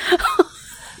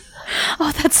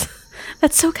 Oh, that's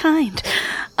so kind.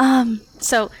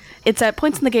 So it's at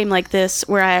points in the game like this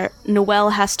where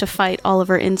Noelle has to fight all of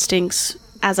her instincts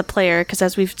as a player, because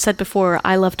as we've said before,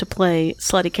 I love to play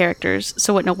slutty characters.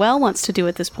 So what Noelle wants to do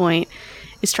at this point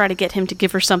is try to get him to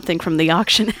give her something from the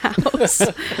auction house.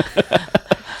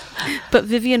 But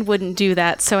Vivian wouldn't do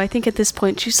that, so I think at this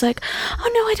point she's like,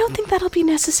 oh no, I don't think that'll be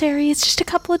necessary. It's just a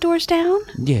couple of doors down.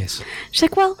 Yes. She's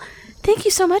like, well, thank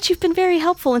you so much. You've been very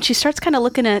helpful. And she starts kind of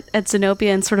looking at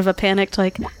Zenobia in sort of a panicked,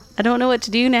 like, I don't know what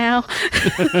to do now.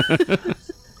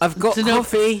 I've got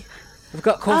coffee. I've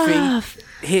got coffee.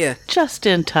 Here. Just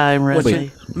in time,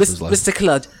 Reggie. Mr.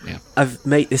 Cludd, Yeah. I've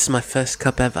made this my first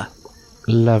cup ever.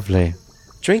 Lovely.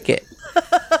 Drink it.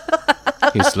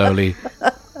 He slowly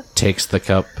takes the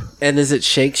cup. And as it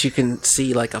shakes, you can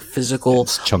see like a physical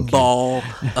It's chunky. ball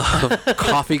of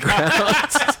coffee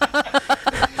grounds.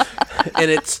 And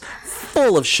it's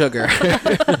full of sugar.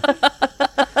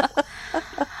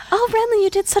 Oh, Renly, you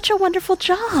did such a wonderful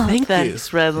job. Thank you. Thanks,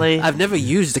 Renly. I've never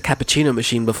used a cappuccino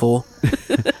machine before.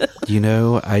 You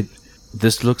know,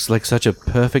 this looks like such a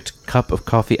perfect cup of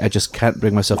coffee. I just can't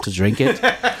bring myself to drink it.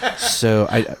 So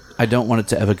I don't want it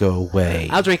to ever go away.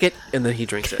 I'll drink it, and then he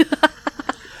drinks it.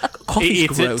 Coffee's He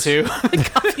eats gross. it too.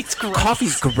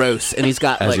 Coffee's gross, and he's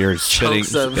got As like you're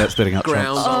chunks of spitting out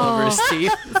ground chunks. all over his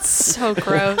teeth. So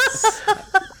gross.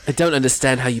 I don't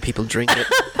understand how you people drink it.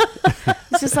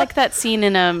 This is like that scene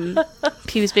in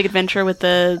Pee-wee's Big Adventure with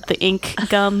the ink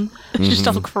gum. It's just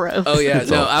all gross. Oh yeah,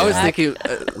 no, I was Yeah. thinking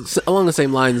along the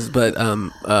same lines, but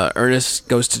Ernest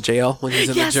goes to jail when he's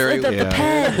in Yes, the jury. the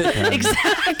pen.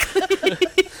 Exactly.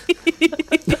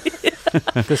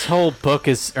 This whole book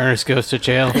is Ernest Goes to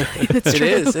Jail. It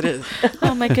is.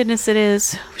 Oh my goodness, it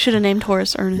is. We should have named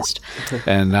Horace Ernest.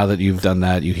 And now that you've done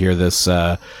that, you hear this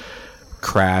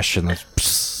crash and the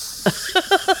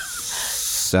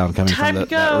sound coming Time from to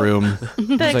that go. room.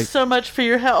 Thanks like- so much for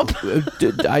your help.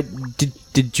 Did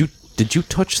you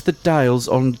touch the dials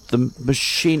on the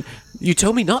machine? You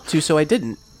told me not to, so I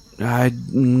didn't.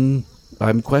 I'm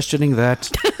questioning that.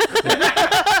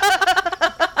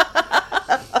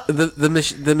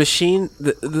 The machine,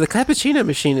 the cappuccino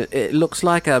machine. It looks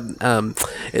like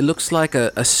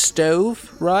a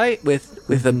stove, right?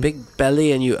 With a big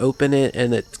belly, and you open it,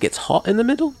 and it gets hot in the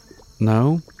middle.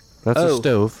 No, that's a Oh.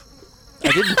 stove.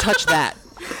 I didn't touch that.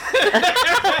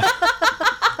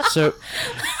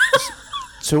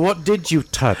 So what did you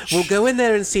touch? We'll go in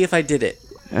there and see if I did it.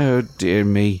 Oh dear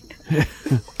me!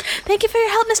 Thank you for your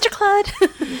help, Mr. Cludd.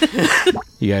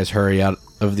 You guys hurry out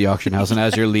of the auction house, and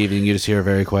as you're leaving, you just hear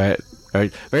very quiet,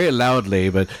 very loudly,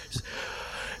 but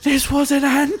this was an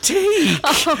antique.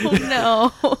 Oh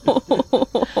no.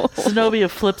 Zenobia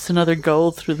flips another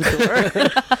gold through the door.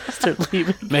 Start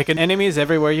leaving. Making enemies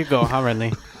everywhere you go, huh,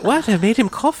 Renly? What? I made him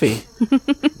coffee.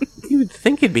 You would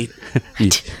think it'd be.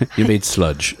 You made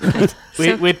sludge.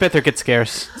 We'd better get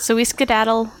scarce. So we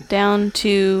skedaddle down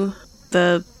to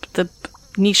the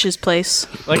Niche's place,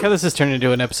 I like how this has turned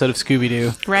into an episode of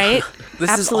Scooby-Doo. right? This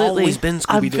has Absolutely. always been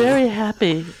I'm Scooby-Doo. very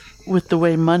happy with the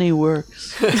way money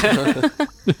works.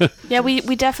 Yeah,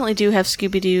 we definitely do have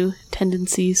Scooby-Doo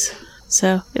tendencies,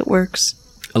 so it works.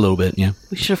 A little bit, yeah.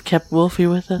 We should have kept Wolfie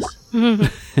with us.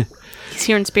 He's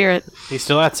here in spirit. He's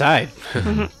still outside.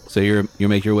 So you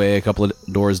make your way a couple of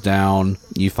doors down.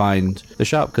 You find the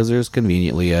shop because there's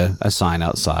conveniently a sign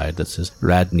outside that says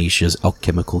Radnisha's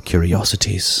Alchemical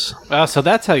Curiosities. Oh, so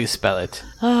that's how you spell it.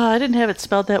 Oh, I didn't have it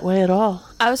spelled that way at all.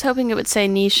 I was hoping it would say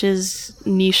niches.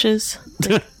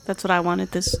 Like, that's what I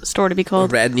wanted this store to be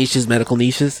called. Rad niches, medical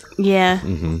niches. Yeah,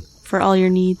 for all your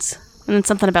needs. And then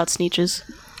something about sneeches.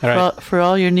 All right. For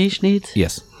all your niche needs?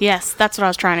 Yes. Yes, that's what I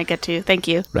was trying to get to. Thank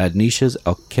you. Radnisha's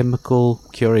Alchemical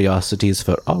Curiosities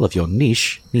for all of your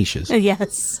niches.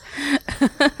 Yes.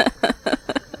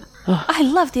 I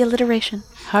love the alliteration.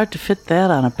 Hard to fit that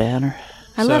on a banner.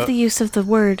 I love the use of the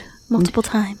word multiple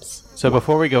times. So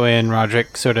before we go in,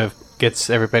 Roderick sort of gets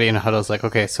everybody in a huddle. It's like,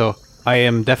 okay, so I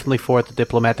am definitely for the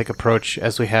diplomatic approach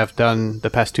as we have done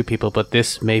the past two people, but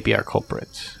this may be our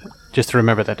culprit. Just to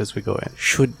remember that as we go in.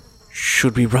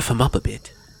 Should we rough him up a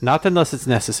bit? Not unless it's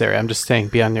necessary. I'm just saying,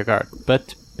 be on your guard.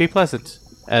 But be pleasant,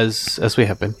 as we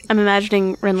have been. I'm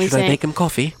imagining Renly Should I saying... make him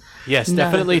coffee? Yes,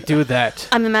 definitely do that.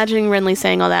 I'm imagining Renly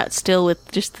saying all that still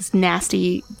with just this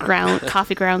nasty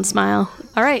coffee ground smile.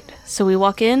 All right, so we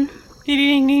walk in.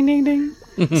 Ding, ding, ding, ding.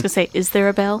 I was going to say, is there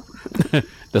a bell?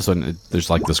 This one, there's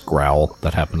like this growl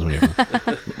that happens when you...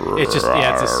 It's just,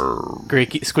 it's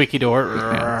a squeaky door.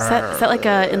 Is that like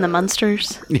in the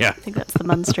Munsters? Yeah. I think that's the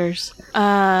Munsters.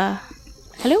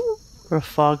 Hello? Or a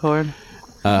foghorn.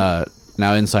 Now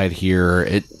inside here,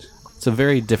 it's a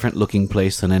very different looking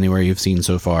place than anywhere you've seen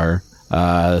so far.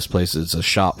 This place is a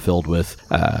shop filled with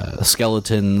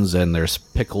skeletons, and there's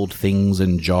pickled things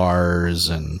in jars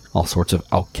and all sorts of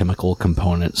alchemical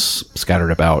components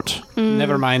scattered about.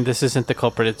 Never mind, this isn't the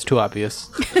culprit. It's too obvious.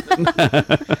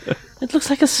 It looks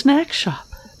like a snack shop.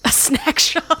 A snack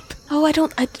shop? Oh,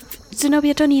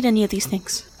 Zenobia, don't eat any of these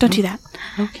things. Don't do that.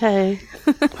 Okay.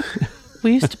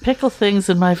 We used to pickle things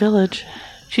in my village.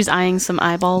 She's eyeing some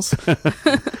eyeballs.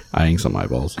 Eyeing some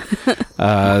eyeballs.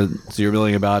 So you're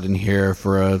milling about in here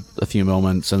for a few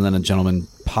moments, and then a gentleman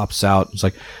pops out. It's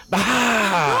like,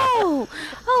 ah!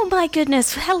 Oh my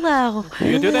goodness. Hello.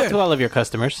 You do that to all of your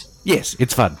customers. Yes,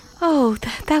 it's fun. Oh,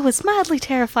 that was mildly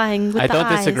terrifying with I the don't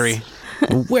eyes. disagree.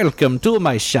 Welcome to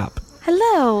my shop.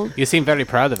 Hello. You seem very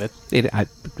proud of it.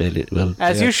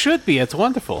 As You should be. It's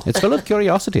wonderful. It's full of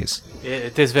curiosities.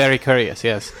 It is very curious,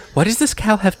 yes. Why does this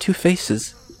cow have two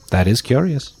faces? That is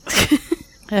curious.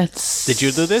 Did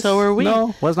you do this? So are we.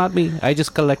 No, was not me. I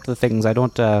just collect the things. I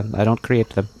don't create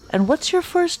them. And what's your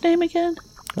first name again?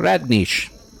 Radnish.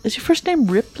 Is your first name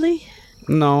Ripley?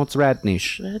 No, it's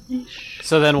Radnish. Radnish.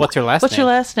 So then what's your last What's name? your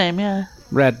last name? Yeah.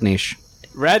 Radnish.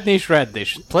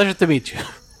 Radnish. Pleasure to meet you.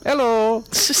 Hello.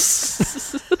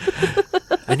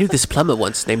 I knew this plumber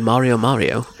once named Mario.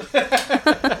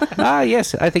 Ah,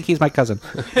 yes. I think he's my cousin.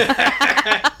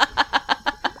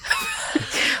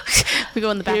 We go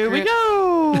in the back Here room. we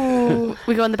go.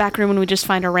 We go in the back room and we just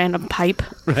find a random pipe.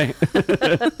 Right.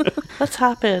 Let's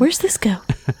hop in. Where's this go?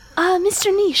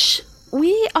 Mr. Niche,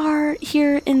 we are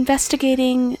here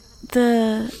investigating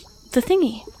the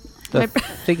thingy. The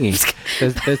thingy.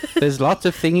 There's lots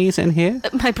of thingies in here.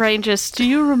 My brain just... Do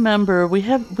you remember we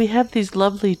have these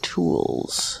lovely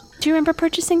tools? Do you remember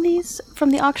purchasing these from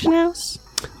the auction house?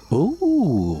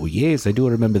 Oh, yes, I do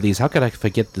remember these. How could I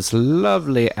forget this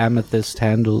lovely amethyst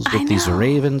handles with these know.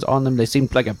 ravens on them? They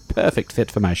seemed like a perfect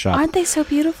fit for my shop. Aren't they so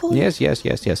beautiful? Yes.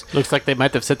 Looks like they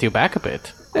might have set you back a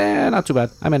bit. Not too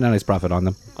bad. I made a nice profit on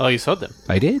them. Oh, you sold them.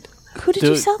 I did. Who did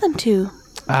you sell them to?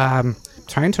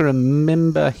 Trying to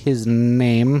remember his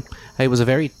name. He was a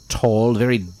very tall,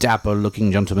 very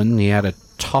dapper-looking gentleman. He had a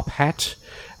top hat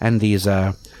and these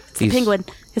Penguin.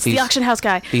 It's the auction house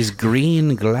guy. These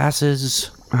green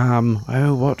glasses.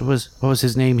 What was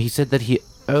his name? He said that he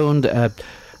owned a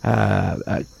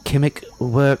chemic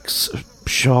works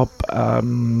shop.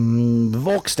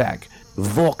 Vorkstag.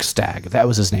 That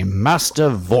was his name. Master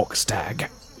Vorkstag.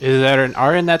 Is there an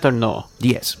R in that or no?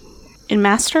 Yes. In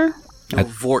Master? No,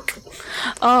 Vork.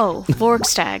 Oh,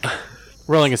 Vorkstag.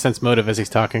 Rolling a sense motive as he's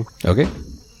talking. Okay.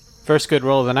 First good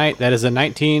roll of the night. That is a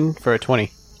 19 for a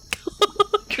 20.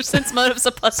 Your sense motive's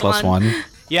a plus Plus one.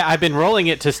 Yeah, I've been rolling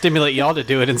it to stimulate y'all to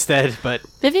do it instead, but...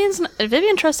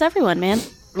 Vivian trusts everyone, man.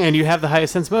 And you have the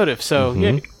highest sense motive, so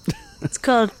yeah. It's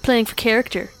called playing for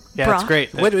character. Yeah, Brock. that's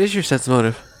great. What is your sense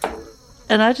motive?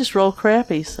 And I just roll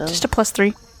crappy, so. Just a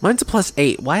 +3. Mine's a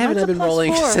 +8. Why haven't I Mine's a been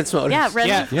rolling +4. sense motive? Yeah, Renly.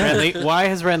 Yeah, Renly, why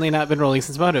has Renly not been rolling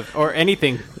sense motive? Or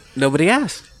anything? Nobody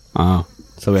asked. Oh,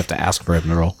 so we have to ask for him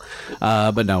to roll.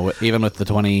 But no, even with the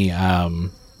 20,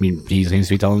 he seems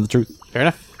to be telling the truth. Fair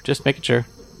enough. Just making sure.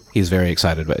 He's very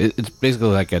excited, but it's basically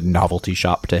like a novelty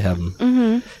shop to him.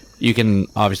 Mm-hmm. You can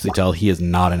obviously tell he is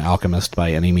not an alchemist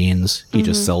by any means. He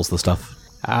just sells the stuff.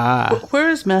 Where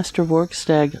is Master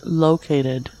Vorkstag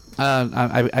located?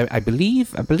 I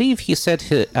believe he said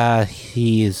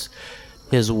his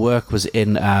work was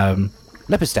in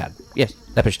Lepistad. Yes,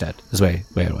 Lepistad is where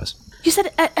it was. You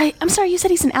said, I'm sorry, you said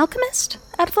he's an alchemist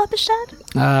out of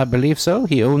Lepistad? I believe so.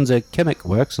 He owns a chemic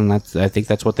works, and I think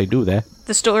that's what they do there.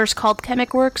 The store's called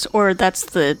Chemic Works, or that's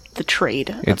the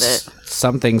trade It's of it?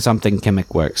 something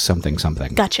chemic works, something.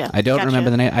 Gotcha. I don't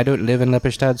remember the name. I don't live in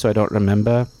Lepistad, so I don't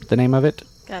remember the name of it.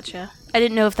 Gotcha. I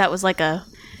didn't know if that was like a...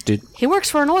 Dude. He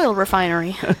works for an oil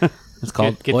refinery. It's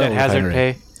called Get Oil that hazard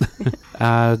Refinery.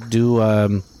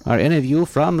 pay. Are any of you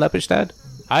from Lepistad?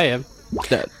 I am.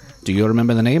 Do you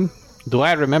remember the name? Do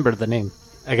I remember the name?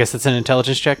 I guess it's an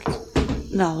intelligence check.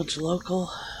 Knowledge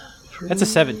local. That's a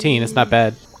 17. It's not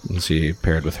bad. And she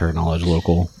paired with her knowledge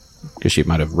local, because she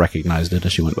might have recognized it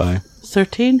as she went by.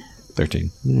 13?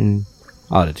 13.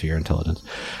 I'll add it to your intelligence.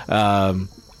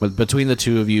 But between the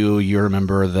two of you, you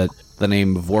remember that the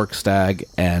name Vorkstag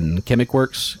and Chemic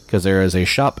Works, because there is a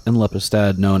shop in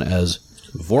Lepistad known as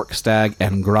Vorkstag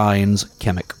and Grind's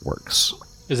Chemic Works.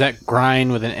 Is that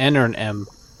grind with an N or an M?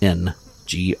 N.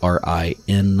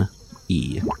 Grine.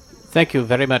 Thank you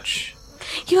very much.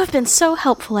 You have been so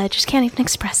helpful, I just can't even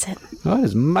express it. Oh, it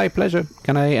is my pleasure.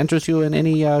 Can I interest you in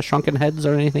any shrunken heads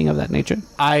or anything of that nature?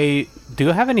 I do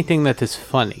have anything that is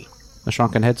funny. A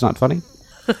shrunken head's not funny?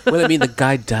 Well, I mean, the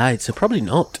guy died, so probably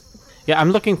not. Yeah,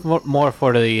 I'm looking more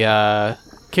for the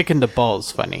kicking the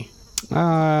balls funny.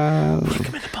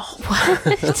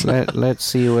 Let's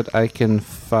see what I can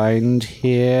find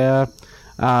here.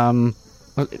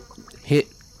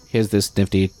 Here's this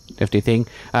nifty thing.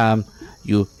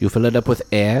 You fill it up with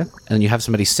air, and you have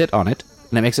somebody sit on it,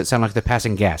 and it makes it sound like they're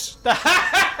passing gas.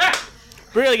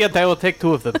 Brilliant, I will take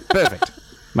 2 of them. Perfect.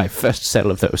 My first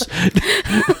sale of those.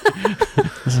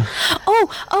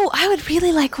 Oh, I would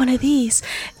really like one of these.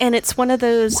 And it's one of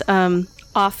those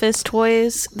office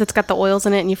toys that's got the oils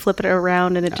in it, and you flip it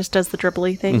around, and it just does the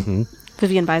dribbly thing. Mm-hmm.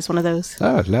 Vivian buys one of those.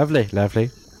 Oh, lovely.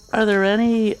 Are there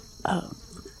any...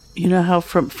 you know how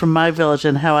from my village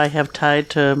and how I have tied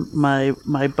to my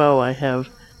bow, I have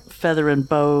feather and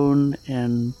bone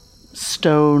and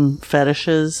stone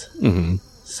fetishes. Mm-hmm.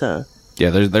 So... Yeah,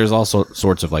 there's all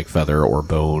sorts of like feather or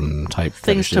bone type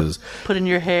things fetishes. to put in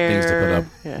your hair. Things to put up.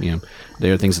 Yeah. You know,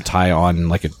 there are things to tie on,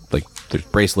 like there's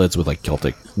bracelets with like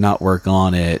Celtic knotwork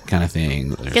on it, kind of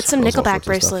thing. Get some Nickelback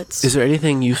bracelets. Is there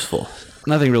anything useful?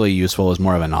 Nothing really useful. Is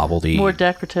more of a novelty. More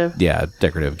decorative. Yeah,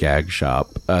 decorative gag shop.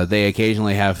 They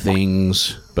occasionally have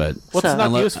things, but what's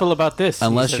not useful about this?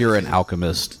 Unless you're an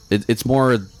alchemist, it's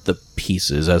more the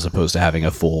pieces as opposed to having a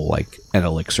full like an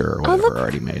elixir or whatever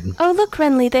already made. Oh, look,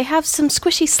 Renly, they have some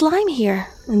squishy slime here.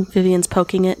 And Vivian's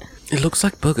poking it. It looks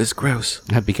like boogers. Gross.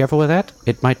 Be careful with that.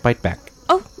 It might bite back.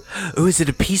 Oh, is it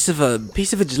a piece of a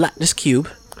gelatinous cube?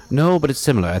 No, but it's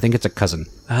similar. I think it's a cousin.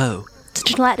 Oh, it's a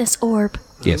gelatinous orb.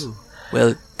 Yes. Ooh. Well,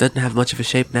 it doesn't have much of a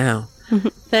shape now.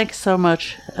 Thanks so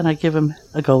much. And I give him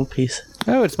a gold piece.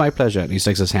 Oh, it's my pleasure. And he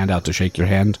sticks his hand out to shake your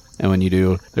hand. And when you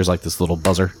do, there's like this little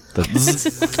buzzer. I'm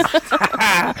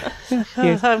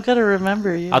going to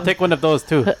remember you. I'll take one of those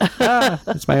too.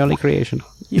 It's my only creation.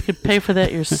 You could pay for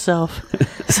that yourself.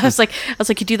 So I was like,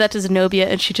 you do that to Zenobia,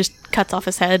 and she just cuts off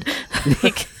his head.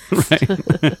 Like,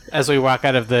 Right. As we walk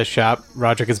out of the shop,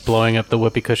 Roderick is blowing up the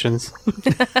whoopee cushions.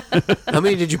 How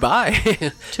many did you buy?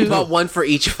 2. You bought one for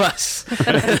each of us.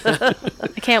 I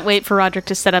can't wait for Roderick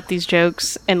to set up these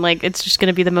jokes, and like it's just going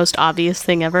to be the most obvious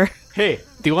thing ever. Hey,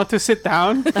 do you want to sit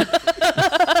down? There's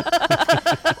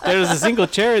a single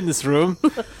chair in this room.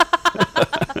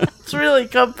 It's really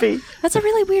comfy. That's a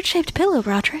really weird shaped pillow,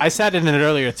 Roderick. I sat in it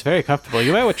earlier. It's very comfortable.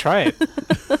 You might want to try it.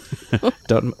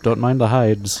 Don't mind the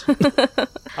hides.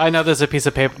 I know there's a piece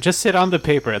of paper. Just sit on the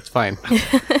paper. It's fine.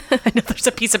 I know there's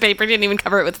a piece of paper. Didn't even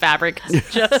cover it with fabric.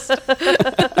 Just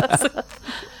the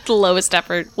lowest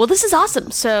effort. Well, this is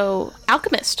awesome. So,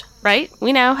 alchemist, right?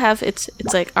 We now have it's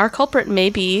like our culprit may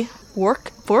be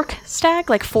Vorkstag,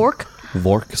 like fork.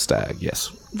 Vorkstag,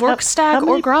 yes. Vorkstag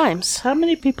or Grimes. How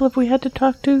many people have we had to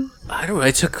talk to? I don't know.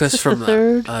 I took us from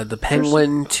the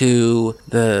penguin to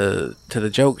the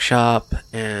joke shop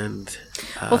and.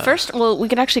 We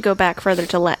can actually go back further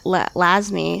to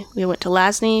Lasny. We went to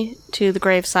Lasny, to the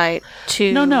gravesite,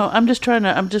 to... No, I'm just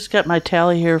got my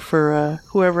tally here for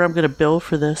whoever I'm going to bill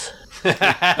for this.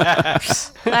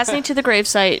 Lastly, to the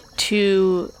gravesite,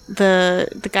 to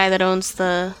the guy that owns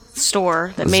the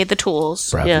store that made the tools.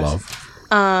 Bravlov.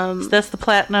 So that's the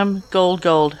platinum, gold.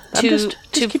 I'm just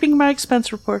keeping my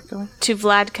expense report going. To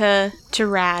Vladka, to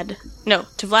Rad. No,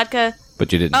 to Vladka.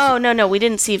 But you didn't. Oh, no, we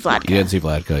didn't see Vladka. You didn't see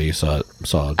Vladka. You saw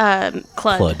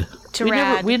Clud. To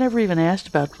Rad. We never even asked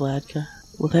about Vladka.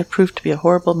 Will that prove to be a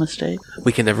horrible mistake?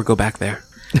 We can never go back there.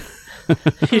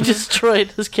 You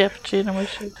destroyed his cappuccino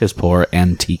machine. His poor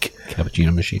antique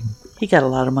cappuccino machine. He got a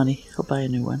lot of money. He'll buy a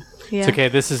new one. Yeah. It's okay.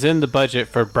 This is in the budget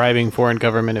for bribing foreign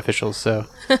government officials, so.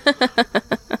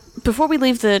 Before we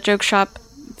leave the joke shop,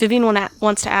 Vivian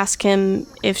wants to ask him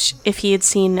if he had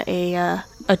seen a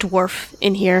dwarf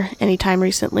in here anytime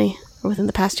recently or within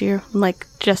the past year,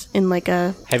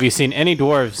 Have you seen any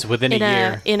dwarves within a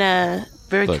year? in a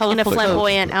Very colorful in a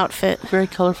flamboyant coat. outfit. Very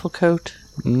colorful coat.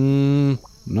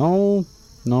 No.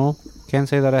 Can't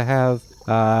say that I have.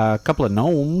 A couple of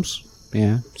gnomes.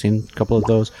 Yeah, seen a couple of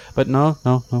those. But no.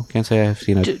 Can't say I've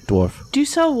seen a dwarf. Do you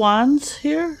sell wands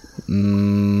here?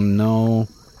 No.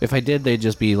 If I did, they'd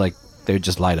just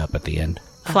light up at the end.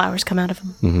 Flowers come out of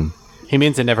them. Mm-hmm. He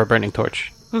means a never-burning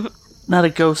torch. Not a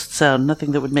ghost sound.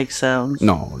 Nothing that would make sounds.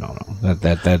 No.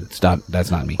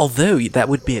 That's not me. Although that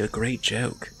would be a great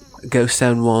joke. A ghost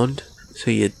sound wand,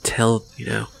 so you tell,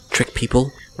 trick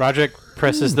people. Roderick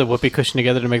presses the whoopee cushion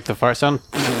together to make the fart sound.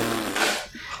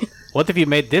 What if you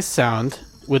made this sound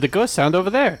with the ghost sound over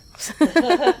there?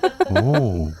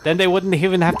 Oh. Then they wouldn't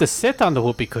even have to sit on the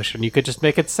whoopee cushion. You could just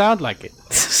make it sound like it.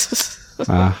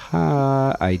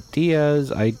 Aha.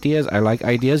 Ideas. I like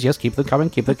ideas. Yes, keep them coming.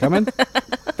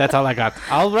 That's all I got.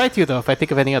 I'll write you, though, if I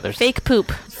think of any others. Fake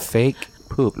poop. Fake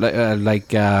poop.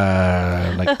 Like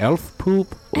elf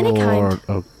poop? Any kind.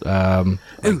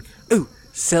 Ooh,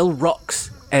 sell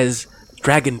rocks as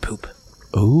dragon poop.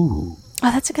 Ooh.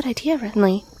 Oh, that's a good idea,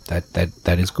 Renly.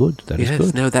 That is good. That is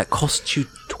good. No, that costs you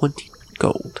 20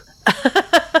 gold.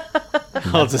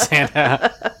 Holds his hand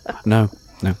out. No.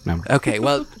 Okay,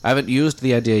 well, I haven't used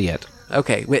the idea yet.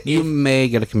 okay. You may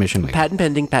get a commission later. Patent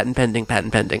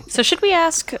pending. So should we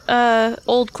ask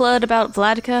old Clud about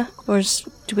Vladka? Or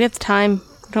do we have the time?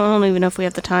 I don't even know if we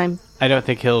have the time. I don't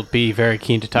think he'll be very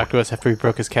keen to talk to us after we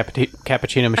broke his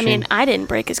cappuccino machine. I mean, I didn't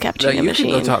break his cappuccino You machine.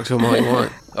 can go talk to him all you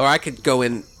want. Or I could go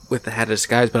in with the hat of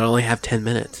disguise, but I only have 10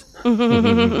 minutes.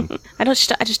 I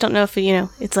just don't know if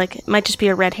it's like it might just be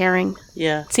a red herring.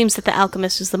 Yeah. It seems that the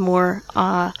alchemist is the more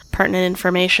pertinent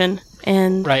information,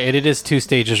 and right, it is 2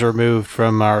 stages removed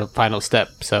from our final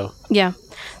step, so. yeah.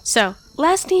 So,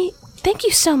 lastly, thank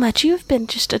you so much. You've been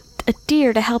just a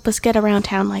dear to help us get around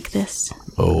town like this.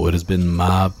 Oh, it has been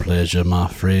my pleasure, my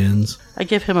friends. I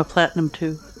give him a platinum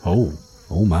too.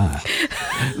 Oh my.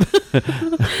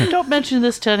 Don't mention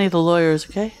this to any of the lawyers,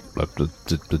 okay?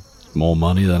 More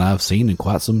money than I've seen in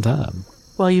quite some time.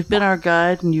 Well, you've been our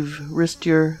guide and you've risked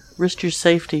your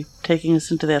safety taking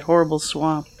us into that horrible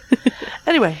swamp.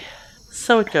 Anyway,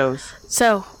 so it goes.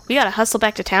 So, we gotta hustle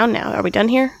back to town now. Are we done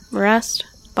here? Rest?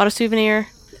 Bought a souvenir?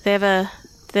 They have a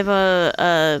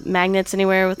magnets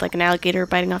anywhere with like an alligator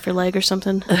biting off your leg or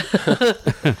something?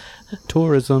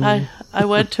 Tourism. I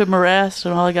went to Morast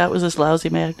and all I got was this lousy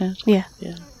magnet. Yeah.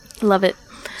 Love it.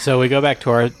 So we go back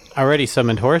to our already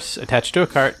summoned horse attached to a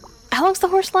cart. How long's the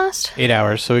horse last? 8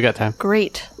 hours, so we got time.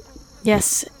 Great.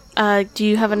 Yes. Do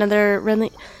you have another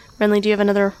Renly, do you have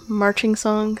another marching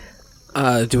song?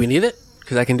 Do we need it?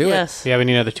 Because I can do Yes. Yeah, we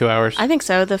need another 2 hours. I think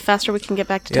so. The faster we can get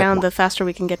back to town, the faster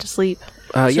we can get to sleep.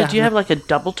 it. So do you have like a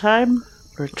double time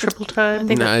or a triple time?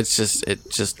 No, it's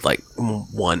just like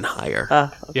one higher.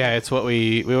 Yeah, it's what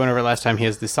we went over last time. He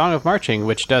has the Song of Marching,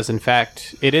 which does, in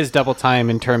fact, it is double time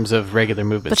in terms of regular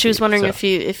movement. But she was speed, wondering so.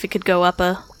 if it could go up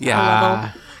a Yeah.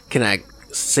 level. Can I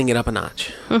sing it up a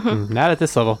notch? Not at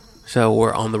this level. So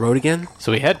we're on the road again?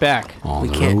 So we head back. On We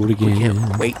the can't, road we again.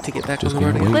 can't wait to get back Just on the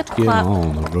road can't again. wait to get Clip-clop.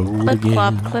 on the road Clip again.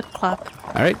 clop, clip clop.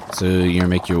 All right, so you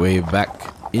make your way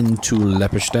back into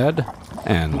Lepperstad.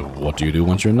 And what do you do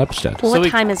once you're in Lepperstad? Well, So what we-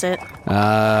 time is it?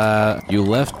 You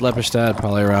left Lepperstad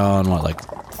probably around,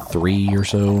 3 or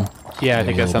so? Yeah, I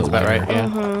think Maybe a that sounds little about right.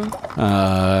 later.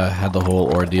 Yeah. Had the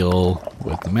whole ordeal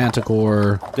with the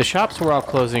Manticore. The shops were all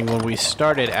closing when we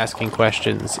started asking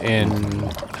questions in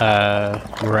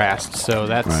Morast. So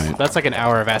that's like an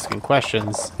hour of asking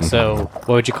questions. So what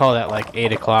would you call that? Like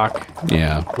 8 o'clock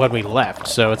Yeah, when we left.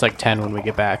 So it's like 10 when we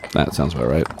get back. that sounds about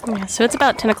right. Yeah, so it's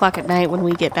about 10 o'clock at night when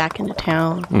we get back into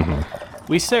town.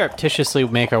 We surreptitiously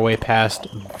make our way past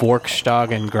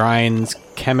Vorkstag and Grind's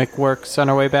chemic works on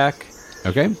our way back.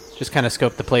 Okay. Just kind of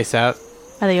scope the place out.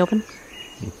 Are they open?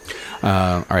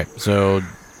 All right. So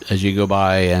as you go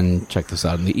by and check this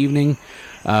out in the evening,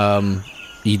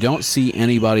 You don't see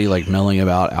anybody like milling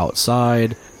about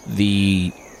outside.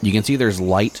 You can see there's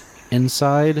light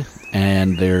inside,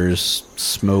 and there's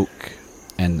smoke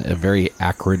and a very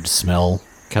acrid smell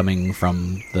coming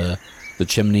from the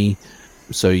chimney.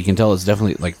 So you can tell it's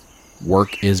definitely like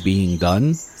work is being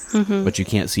done, but you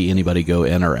can't see anybody go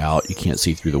in or out. You can't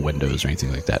see through the windows or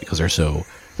anything like that because there's so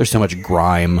much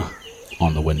grime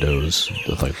on the windows.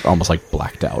 It's like almost like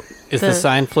blacked out. Is the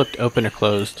sign flipped open or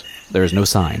closed? There is no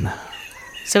sign.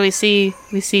 So we see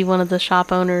one of the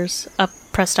shop owners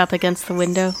pressed up against the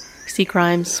window. We see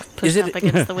Grimes pushed up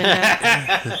against the window.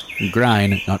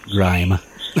 Grind, not grime.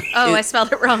 Oh, I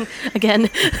spelled it wrong again.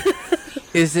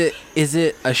 Is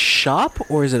it a shop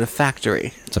or is it a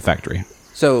factory? It's a factory.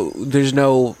 So there's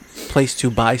no place to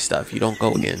buy stuff. You don't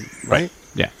go in, right?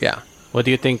 Yeah. Yeah. What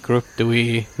do you think, group? Do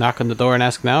we knock on the door and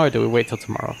ask now, or do we wait till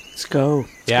tomorrow? Let's go.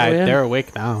 They're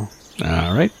awake now.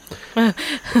 All right. I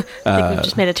think we've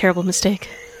just made a terrible mistake.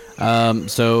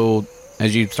 So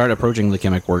as you start approaching the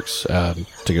Chemic Works to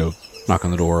go knock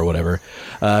on the door or whatever,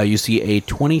 you see a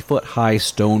 20-foot high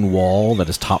stone wall that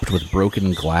is topped with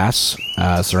broken glass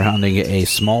surrounding a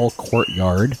small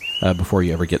courtyard before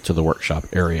you ever get to the workshop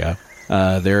area.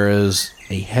 There is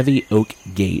a heavy oak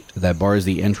gate that bars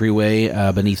the entryway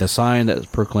beneath a sign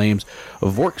that proclaims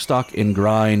Vorkstock and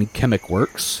Grind Chemic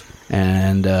Works,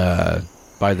 and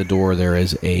by the door there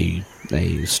is a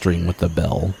string with a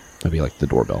bell, maybe like the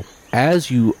doorbell.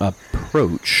 As you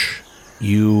approach,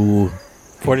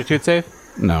 Fortitude save?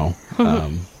 No.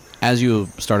 As you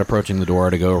start approaching the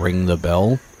door to go ring the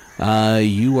bell,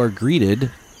 you are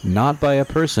greeted not by a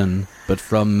person, but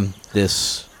from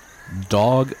this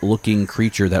dog-looking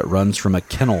creature that runs from a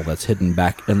kennel that's hidden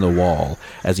back in the wall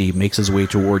as he makes his way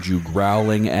towards you,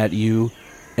 growling at you.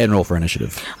 And roll for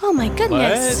initiative. Oh my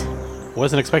goodness. What?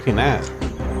 Wasn't expecting that.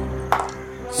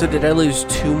 So did I lose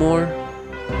 2 more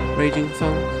Raging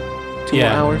Songs? 2 more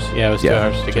hours? Yeah, it was 2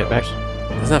 hours to get back.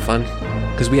 It's not fun.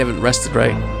 Because we haven't rested,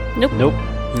 right? Nope.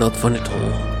 Not fun at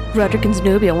all. Roderick and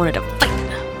Zenobia wanted to fight.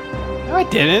 No, I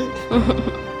didn't.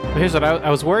 But here's what I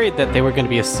was worried that they were going to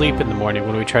be asleep in the morning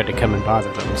when we tried to come and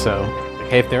bother them. So,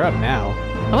 hey, if they're up now,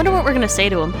 I wonder what we're going to say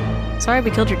to them. Sorry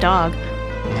we killed your dog.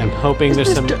 I'm hoping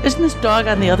there's some... Isn't this dog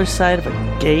on the other side of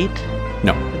a gate?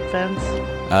 No. The fence?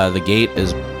 The gate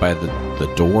is by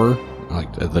the door.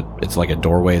 It's like a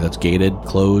doorway that's gated,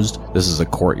 closed. This is a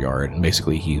courtyard, and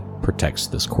basically he protects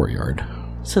this courtyard.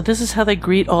 So this is how they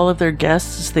greet all of their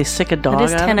guests as they sick a dog It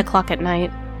is out 10 of? o'clock at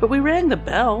night. But we rang the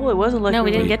bell. It wasn't like No,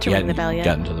 we didn't get to You ring the hadn't bell yet.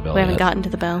 gotten to the bell We haven't yet. gotten to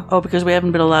the bell. Oh, because we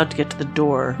haven't been allowed to get to the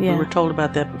door. Yeah. We were told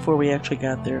about that before we actually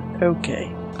got there.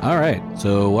 Okay. All right.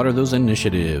 So what are those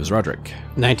initiatives, Roderick?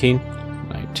 19.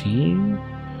 19.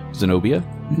 Zenobia?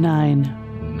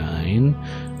 9. 9.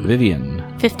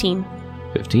 Vivian? 15.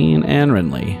 15. And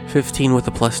Renly? 15 with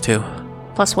a +2.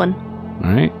 +1.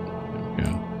 All right.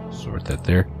 Yeah, sort that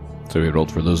there. So we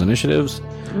rolled for those initiatives.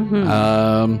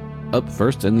 Up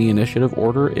first in the initiative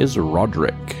order is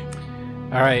Roderick.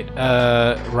 All right,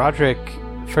 Roderick,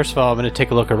 first of all, I'm going to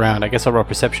take a look around. I guess I'll roll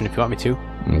perception if you want me to.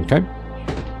 Okay.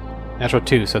 Natural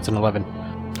 2, so it's an 11.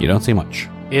 You don't see much.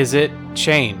 Is it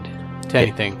chained to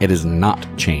anything? It is not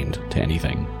chained to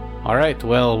anything. All right,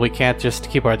 well, we can't just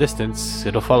keep our distance.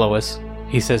 It'll follow us,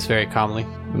 he says very calmly.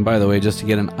 And by the way, just to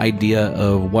get an idea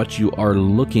of what you are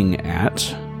looking at,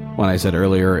 when I said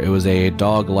earlier it was a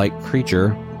dog-like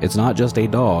creature, it's not just a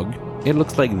dog. It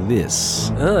looks like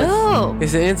this. Oh!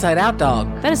 It's an inside-out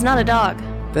dog. That is not a dog.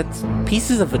 That's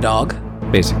pieces of a dog.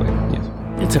 Basically, yes.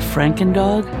 It's a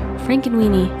Frankendog?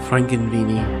 Frankenweenie.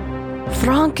 Frankenweenie.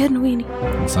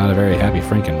 Frankenweenie. It's not a very happy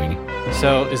Frankenweenie.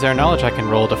 So, is there knowledge I can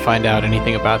roll to find out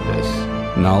anything about this?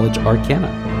 Knowledge Arcana.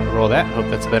 Roll that. Hope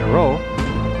that's a better roll.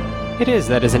 It is.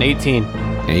 That is an 18.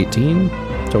 18?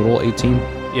 Total 18?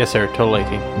 Yes, sir. Total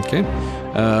 18. Okay.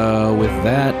 With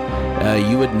that,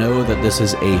 you would know that this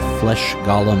is a flesh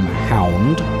golem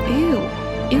hound. Ew.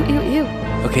 Ew, ew, ew.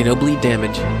 Okay, no bleed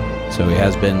damage. So he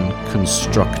has been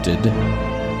constructed.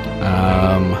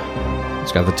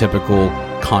 It's got the typical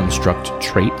construct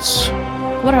traits.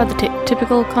 What are the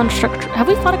typical construct? Have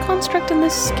we fought a construct in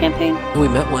this campaign? We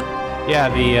met one. Yeah,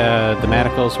 the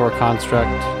manacles were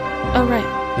construct. Oh, right.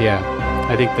 Yeah.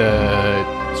 I think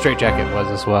the straitjacket was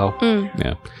as well.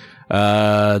 Yeah.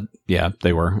 Yeah,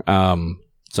 they were.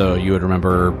 So you would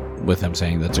remember with him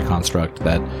saying that's a construct,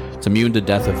 that it's immune to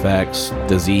death effects,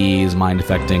 disease,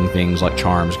 mind-affecting things like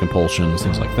charms, compulsions,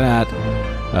 things like that.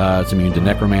 It's immune to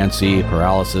necromancy,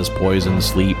 paralysis, poison,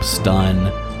 sleep,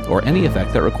 stun, or any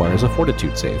effect that requires a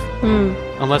fortitude save.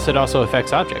 Unless it also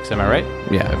affects objects, am I right?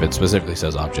 Yeah, if it specifically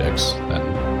says objects,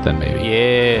 then maybe.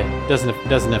 Yeah.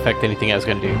 Doesn't affect anything I was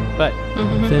going to do, but...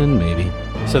 Then maybe.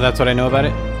 So that's what I know about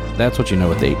it? That's what you know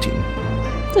with the 18.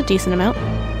 It's a decent amount.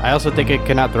 I also think it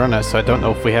can outrun us, so I don't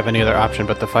know if we have any other option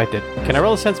but to fight it. Can I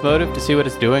roll a sense motive to see what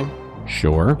it's doing?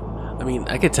 Sure. I mean,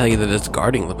 I could tell you that it's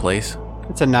guarding the place.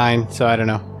 It's a 9, so I don't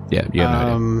know. Yeah, you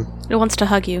have no idea. It wants to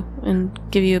hug you and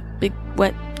give you a big,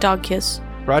 wet dog kiss.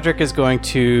 Roderick is going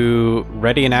to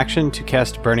ready an action to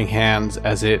cast Burning Hands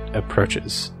as it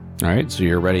approaches. All right, so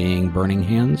you're readying Burning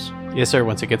Hands. Yes, sir,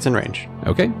 once it gets in range.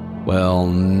 Okay. Well,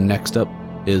 next up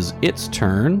is its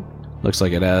turn. Looks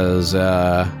like it has,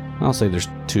 I'll say there's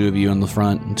 2 of you in the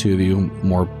front and 2 of you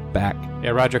more back.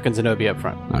 Yeah, Roderick and Zenobia up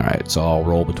front. All right, so I'll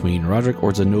roll between Roderick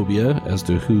or Zenobia as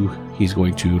to who he's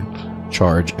going to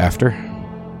charge after.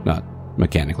 Not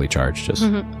mechanically charge, just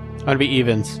I'm going to be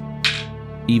evens.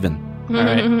 even. All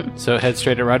right, so head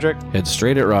straight at Roderick, Head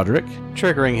straight at Roderick.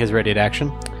 triggering his readied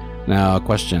action. Now,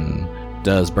 question.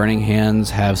 Does Burning Hands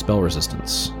have spell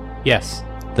resistance? Yes.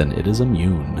 Then it is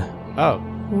immune. Oh,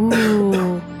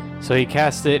 Ooh. so he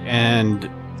casts it and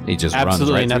He just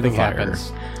absolutely runs right through nothing the fire.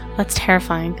 happens. That's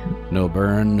terrifying. No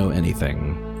burn, no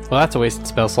anything. Well, that's a wasted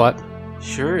spell slot.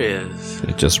 Sure is.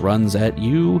 It just runs at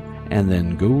you and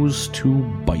then goes to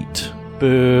bite.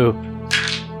 Boo.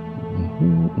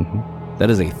 That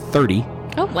is a 30.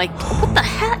 Oh, like, what the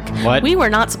heck? What? We were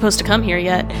not supposed to come here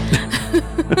yet.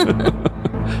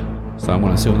 So I'm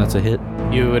going to assume that's a hit.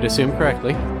 You would assume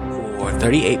correctly. For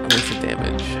 38 points of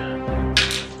damage.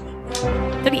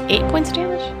 38 points of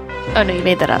damage? Oh, no, you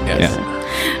made that up. Yes.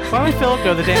 Why would Philip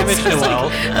know the damage so well?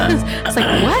 It's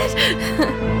like,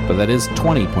 what? But that is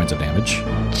 20 points of damage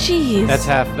Jeez.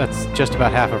 That's just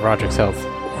about half of Roderick's health.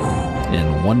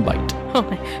 in 1 bite. Oh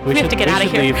my. We have to get out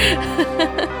of here.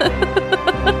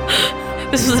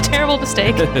 This was a terrible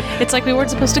mistake. It's like we weren't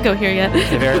supposed to go here yet.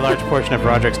 A very large portion of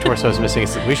Roderick's torso is missing.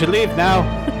 We should leave now.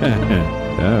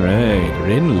 All right,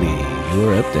 Renly,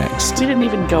 you're up next. We didn't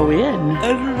even go in.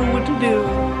 I don't know what to do.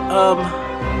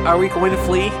 Are we going to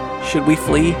flee? Should we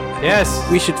flee? Yes.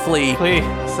 We should flee. Please.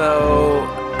 So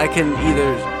I can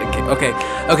either. Okay.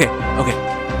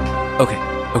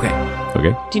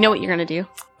 Do you know what you're going to do?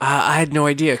 I had no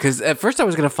idea because at first I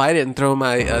was going to fight it and throw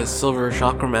my silver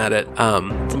chakram at it.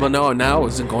 But no, now I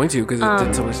wasn't going to because it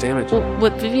did so much damage. Well,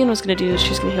 what Vivian was going to do is she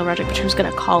was going to heal Roderick, but she was going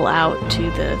to call out to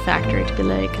the factory to be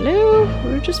like, hello,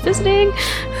 we're just visiting.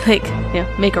 Like,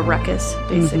 make a ruckus,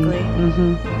 basically.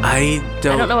 I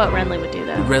don't know what Renly would do,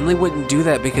 though. Renly wouldn't do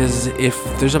that because if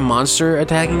there's a monster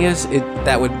attacking us,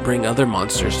 that would bring other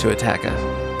monsters to attack us.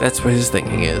 That's what his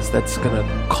thinking is. That's gonna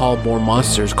call more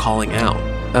monsters calling out.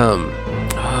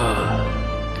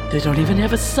 They don't even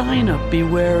have a sign up.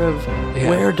 Beware of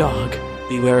were-dog.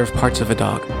 Beware of parts of a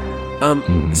dog.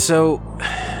 So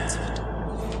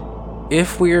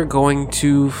if we are going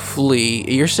to flee,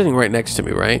 you're sitting right next to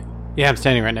me, right? Yeah, I'm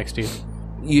standing right next to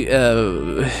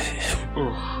you.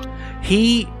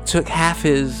 He took half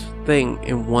his thing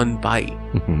in 1 bite.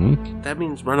 That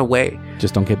means run away.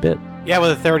 Just don't get bit. Yeah,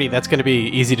 with a 30, that's going to be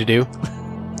easy to do.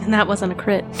 And that wasn't a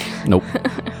crit. Nope.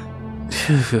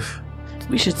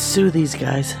 We should sue these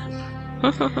guys.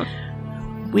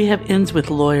 We have ins with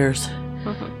lawyers.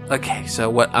 Okay, so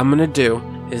what I'm gonna do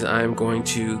is I'm going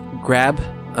to grab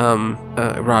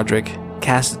Roderick,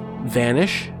 cast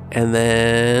Vanish, and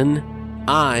then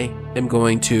I am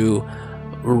going to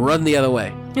run the other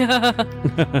way.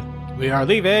 We are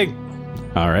leaving.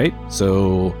 All right,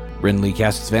 so Renly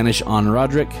casts Vanish on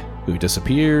Roderick, who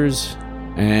disappears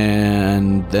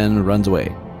and then runs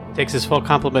away Takes his full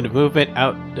complement of movement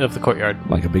out of the courtyard.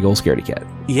 like a big old scaredy cat.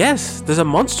 Yes, there's a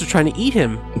monster trying to eat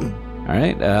him. All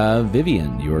right,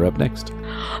 Vivian, you are up next.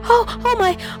 Oh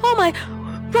my,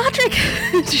 Roderick!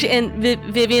 And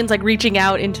Vivian's like reaching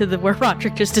out into where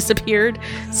Roderick just disappeared,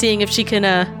 seeing if she can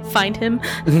find him.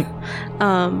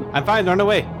 I'm fine, run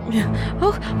away.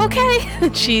 Oh,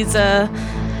 okay. She's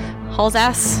hauls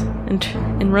ass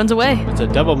and runs away. It's a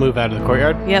double move out of the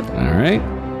courtyard. Yep. All right,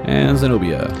 and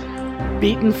Zenobia.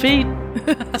 Beaten feet.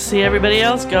 See everybody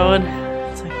else going.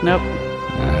 It's like, nope.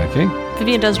 Okay.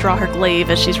 Vivian does draw her glaive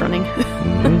as she's running.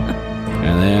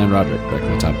 And then Roderick, back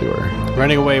in the top of the order.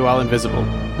 Running away while invisible.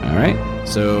 All right.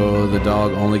 So the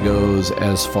dog only goes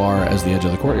as far as the edge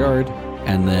of the courtyard,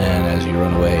 and then as you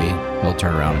run away, he'll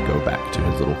turn around and go back to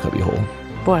his little cubby hole.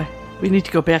 Boy, we need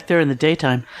to go back there in the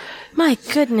daytime. My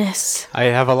goodness. I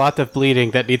have a lot of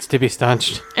bleeding that needs to be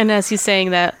staunched. And as he's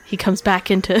saying that, he comes back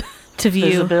into view.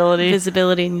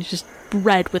 Visibility, and he's just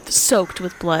soaked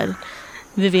with blood.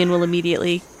 Vivian will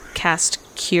immediately cast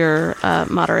Cure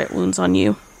Moderate Wounds on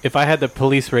you. If I had the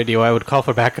police radio, I would call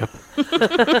for backup.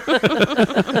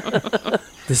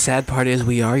 The sad part is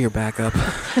we are your backup.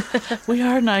 We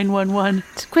are 911.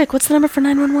 Quick, what's the number for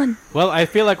 911? Well, I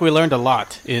feel like we learned a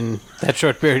lot in that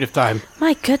short period of time.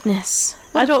 My goodness.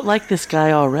 I don't like this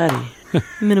guy already.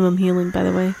 Minimum healing, by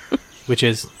the way. Which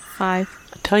is 5.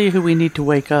 I'll tell you who we need to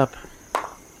wake up.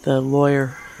 The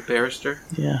lawyer. Barrister?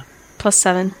 Yeah. Plus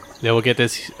 7. yeah, we'll get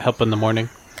this help in the morning.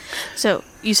 So,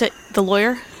 you said the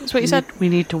lawyer is what you said? We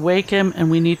need to wake him,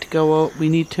 and we need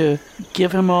to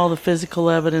give him all the physical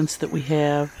evidence that we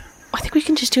have. I think we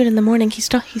can just do it in the morning.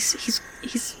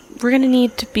 We're gonna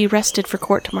need to be rested for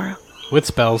court tomorrow. With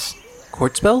spells.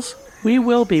 Court spells? We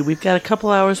will be. We've got a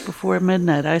couple hours before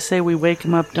midnight. I say we wake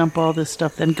him up, dump all this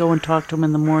stuff, then go and talk to him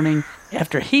in the morning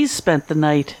after he's spent the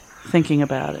night thinking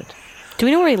about it. Do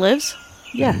we know where he lives?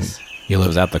 Yes. He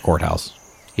lives at the courthouse.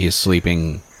 He is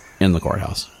sleeping in the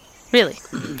courthouse. Really?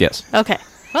 Yes. Okay.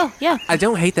 Well, yeah. I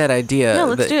don't hate that idea. No,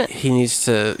 let's that do it. He needs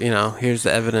to, here's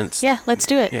the evidence. Yeah, let's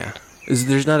do it. Yeah.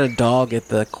 There's not a dog at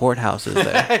the courthouse, is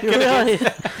there? Really?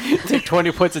 Take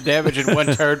 20 points of damage in one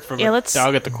turn from a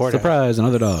dog at the courthouse. Surprise,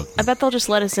 another dog. I bet they'll just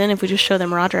let us in if we just show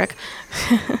them Roderick.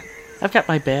 I've got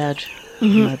my badge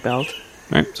in my belt.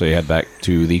 All right, so you head back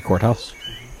to the courthouse.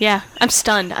 Yeah, I'm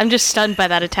stunned. I'm just stunned by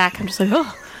that attack. I'm just like,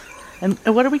 oh. And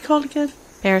what are we called again?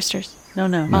 Barristers. No.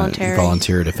 Voluntary.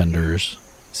 Volunteer defenders.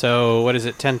 So, what is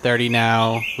it, 10:30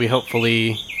 now? We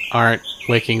hopefully aren't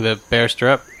waking the barrister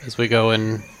up as we go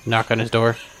and knock on his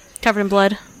door. Covered in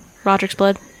blood. Roderick's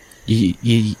blood.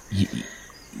 Yes?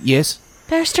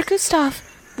 Barrister Gustav,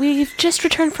 we've just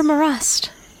returned from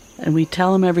arrest. And we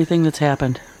tell him everything that's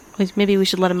happened. Maybe we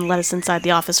should let him let us inside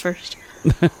the office first.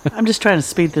 I'm just trying to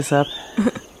speed this up.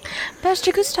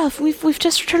 Barrister Gustav, we've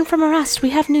just returned from arrest. We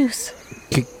have news.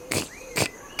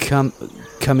 Come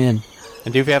in.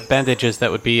 And if you have bandages, that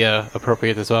would be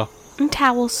appropriate as well. And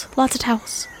towels. Lots of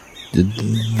towels.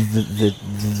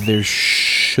 There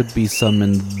should be some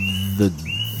in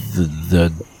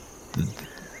the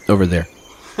over there.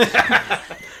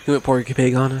 You went Porky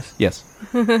Pig on us? Yes.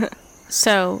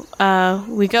 So,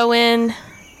 we go in.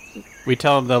 We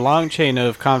tell him the long chain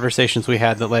of conversations we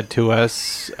had that led to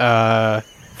us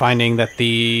finding that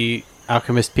the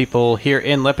alchemist people here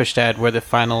in Lepidstadt were the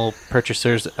final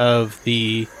purchasers of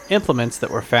the implements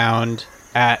that were found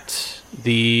at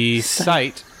the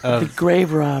site of The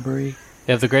grave robbery.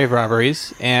 the grave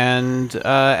robberies. And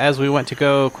as we went to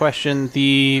go question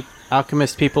the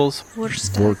alchemist peoples,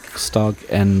 Vorkstag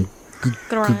and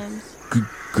Grimes.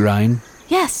 Grine.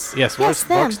 Yes. yes, them.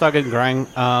 Vorkstag and Grang,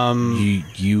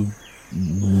 You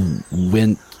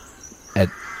went at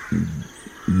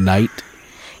night.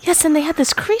 Yes, and they had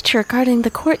this creature guarding the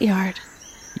courtyard.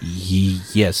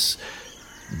 Yes,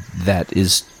 that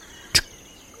is to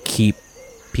keep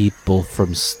people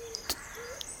from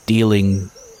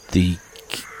stealing the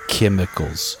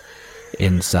chemicals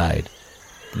inside.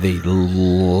 They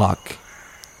lock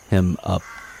him up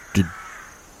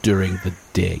during the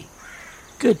day.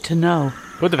 Good to know.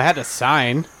 would have had a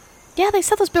sign. Yeah, they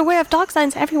said those beware of dog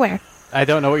signs everywhere. I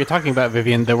don't know what you're talking about,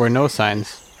 Vivian. There were no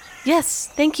signs. Yes,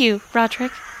 thank you,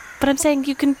 Roderick. But I'm saying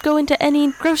you can go into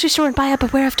any grocery store and buy a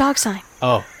beware of dog sign.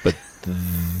 Oh, But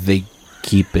they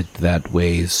keep it that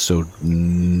way so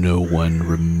no one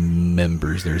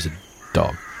remembers there's a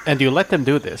dog. and you let them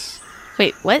do this.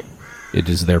 Wait, what? It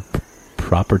is their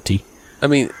property. I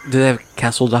mean, do they have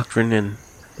castle doctrine in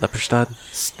Lepidstadt?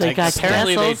 They got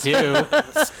Apparently castles. they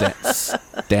do.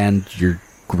 Stand your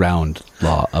ground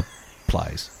law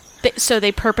applies. So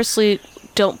they purposely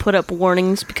don't put up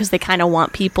warnings because they kind of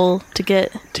want people to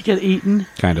get... To get eaten.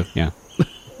 Kind of, yeah.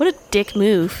 What a dick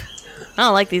move. I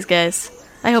don't like these guys.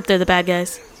 I hope they're the bad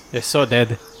guys. They're so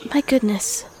dead. My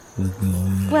goodness.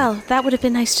 Well, that would have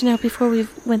been nice to know before we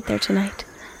went there tonight.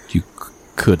 You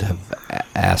could have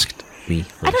asked me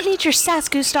first. I don't need your sass,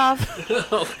 Gustav.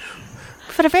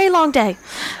 We've had a very long day.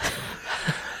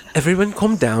 Everyone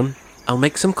calm down. I'll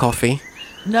make some coffee.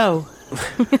 No.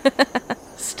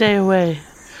 Stay away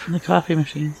from the coffee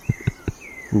machine.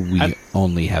 We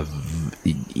only have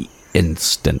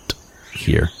instant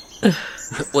here.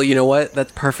 Well, you know what?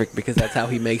 That's perfect because that's how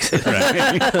he makes it.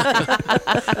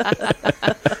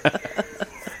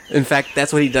 In fact,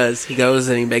 that's what he does. He goes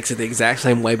and he makes it the exact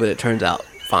same way, but it turns out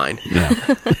fine. Yeah.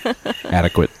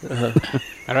 Adequate.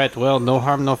 All right, well, no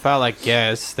harm, no foul, I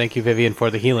guess. Thank you, Vivian,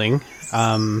 for the healing.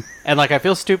 And, I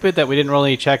feel stupid that we didn't roll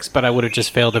any checks, but I would have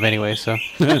just failed them anyway, so...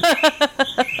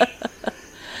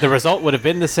 The result would have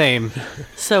been the same.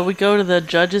 So we go to the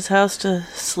judge's house to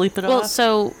sleep it Well, off?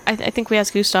 so I think we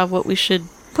asked Gustav what we should...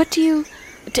 What do you...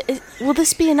 will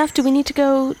this be enough? Do we need to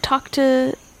go talk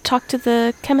to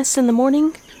the chemist in the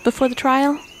morning before the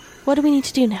trial? What do we need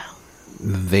to do now?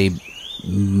 They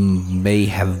may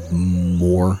have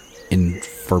more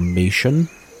information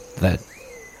that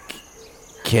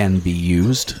can be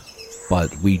used,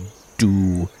 but we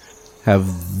do have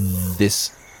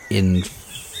this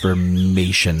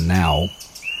information now.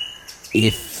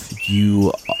 If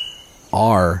you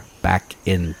are back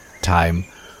in time,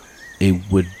 it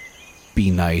would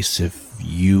be nice if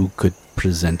you could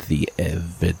present the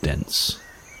evidence.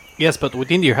 Yes, but we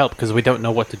need your help because we don't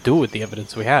know what to do with the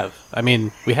evidence we have. I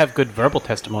mean, we have good verbal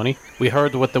testimony. We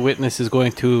heard what the witness is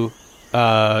going to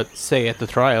say at the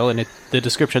trial, and the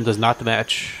description does not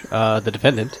match the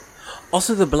defendant.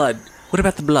 Also, the blood. What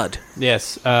about the blood?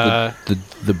 Yes.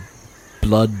 The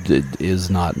blood is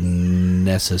not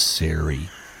necessary.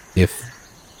 If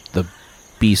the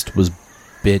beast was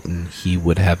bitten, he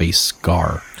would have a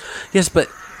scar. Yes, but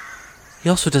he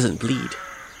also doesn't bleed.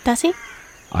 Does he?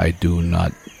 I do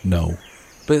not know.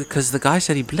 Because the guy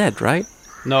said he bled, right?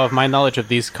 No, of my knowledge of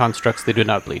these constructs, they do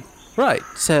not bleed. Right.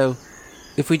 So,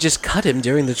 if we just cut him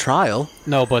during the trial...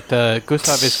 No, but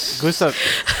Gustav...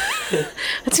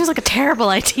 That seems like a terrible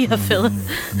idea, Philip.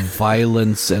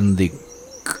 Violence in the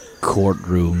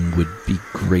courtroom would be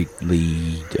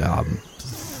greatly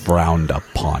frowned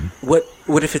upon. What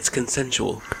if it's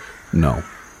consensual? No.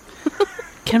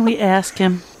 Can we ask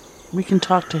him? We can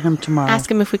talk to him tomorrow.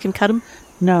 Ask him if we can cut him?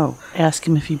 No, ask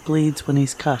him if he bleeds when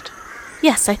he's cut.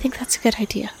 Yes, I think that's a good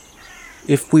idea.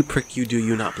 If we prick you, do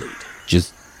you not bleed?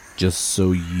 Just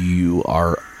so you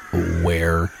are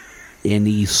aware,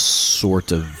 any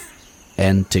sort of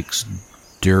antics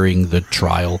during the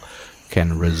trial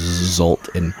can result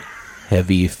in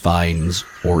heavy fines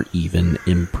or even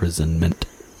imprisonment.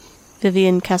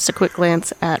 Vivian casts a quick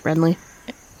glance at Renly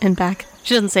and back.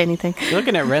 She doesn't say anything.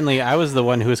 Looking at Renly, I was the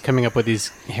one who was coming up with these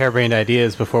harebrained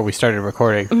ideas before we started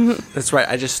recording. That's right,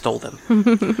 I just stole them.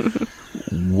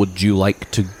 Would you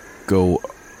like to go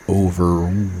over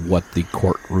what the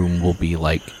courtroom will be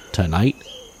like tonight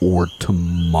or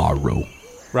tomorrow?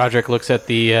 Roderick looks at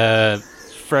the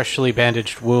freshly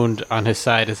bandaged wound on his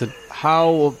side and said,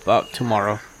 how about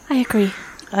tomorrow? I agree.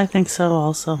 I think so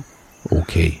also.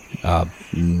 Okay.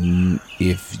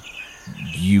 If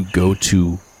you go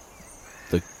to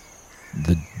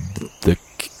the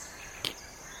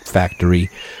factory,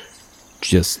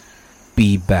 just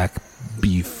be back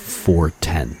before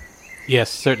 10. Yes,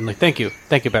 certainly. Thank you.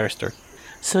 Thank you, Barrister.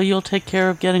 So you'll take care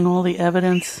of getting all the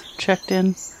evidence checked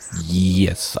in?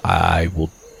 Yes, I will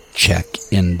check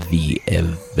in the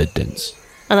evidence.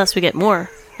 Unless we get more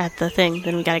at the thing,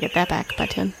 then we gotta get that back by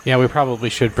 10. Yeah, we probably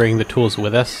should bring the tools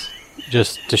with us,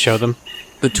 just to show them.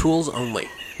 The tools only.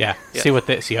 Yeah,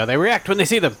 see how they react when they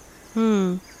see them.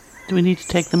 Do we need to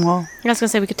take them all? I was gonna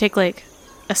say we could take, like,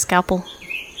 a scalpel.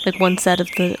 Like one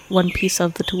piece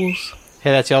of the tools.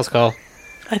 Hey, that's y'all's call.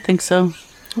 I think so.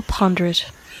 We'll ponder it.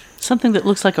 Something that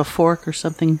looks like a fork or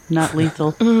something not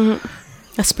lethal.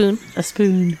 A spoon. A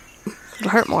spoon. It'll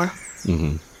hurt more.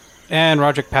 Mm-hmm. And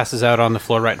Roderick passes out on the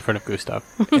floor right in front of Gustav.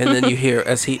 And then you hear,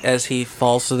 as he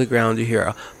falls to the ground, you hear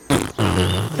a...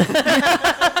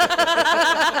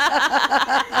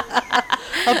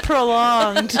 A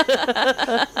prolonged.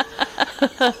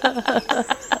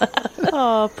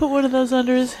 Oh, put one of those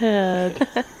under his head.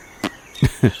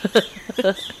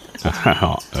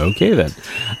 Okay, then.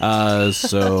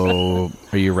 So,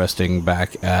 are you resting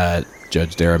back at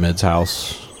Judge Daramid's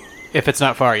house? If it's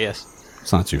not far, yes.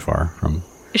 It's not too far from...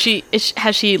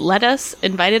 Has she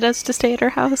invited us to stay at her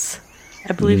house?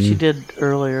 I believe she did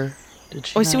earlier. Did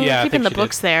she? Oh, so we Yeah, I were keeping think the she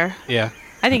books did. there. Yeah.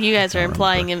 I think you guys are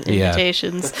implying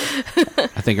invitations.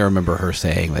 I think I remember her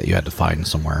saying that you had to find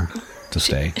somewhere to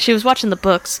stay. She was watching the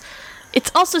books.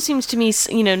 It also seems to me,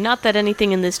 not that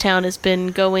anything in this town has been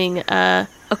going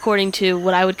according to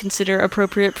what I would consider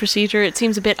appropriate procedure. It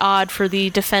seems a bit odd for the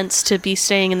defense to be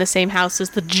staying in the same house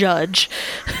as the judge.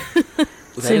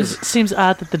 Seems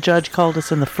odd that the judge called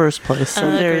us in the first place. So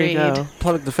there you go.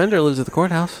 Public defender lives at the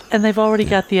courthouse. And they've already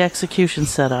got the execution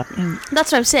set up.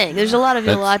 That's what I'm saying. There's a lot of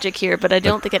illogic here, but I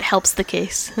don't think it helps the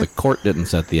case. The court didn't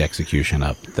set the execution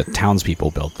up. The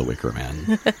townspeople built the Wicker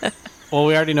Man. Well,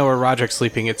 we already know where Roderick's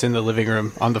sleeping. It's in the living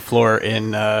room on the floor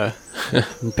in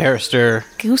Barrister.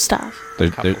 Gustav.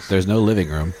 There's no living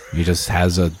room. He just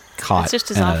has a cot. It's just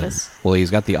his and office. Well,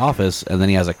 he's got the office, and then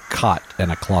he has a cot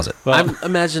and a closet. Well, I'm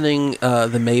imagining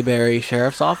the Mayberry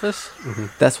Sheriff's Office.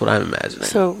 That's what I'm imagining.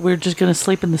 So we're just going to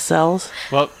sleep in the cells?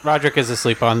 well, Roderick is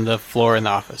asleep on the floor in the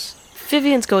office.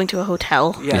 Vivian's going to a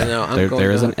hotel, yeah, no, I'm there going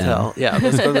to is the an hotel. inn. Yeah,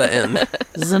 let's go to the inn.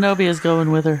 Zenobia's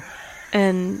going with her.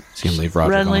 and So you can leave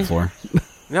Roderick on Renly. the floor.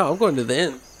 No, I'm going to the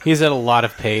inn. He's in a lot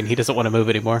of pain. He doesn't want to move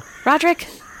anymore. Roderick,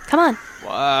 come on.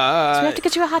 What? We have to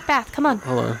get you a hot bath. Come on.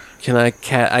 Hold on. Can I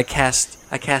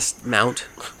cast mount?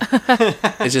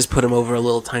 I just put him over a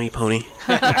little tiny pony.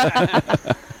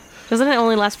 Doesn't it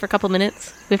only last for a couple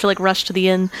minutes? We have to like rush to the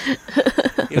inn.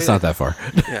 It's not that far.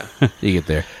 Yeah. You get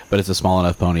there. But it's a small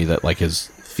enough pony that like his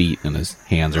feet and his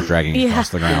hands are dragging across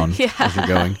the ground as you're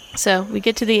going. So we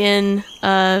get to the inn.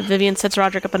 Vivian sets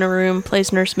Roderick up in a room,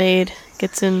 plays nursemaid,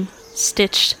 gets him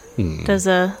stitched. She has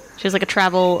like a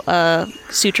travel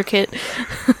suture kit.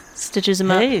 Stitches him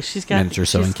up. Hey, she's got Miniature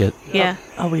sewing kit. Yeah.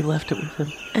 Oh, we left it with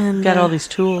him. And Got all these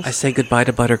tools. I say goodbye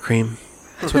to Buttercream.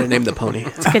 That's what I named the pony.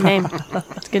 It's a good name.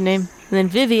 It's a good name. And then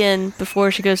Vivian, before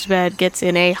she goes to bed, gets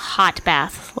in a hot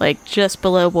bath, like just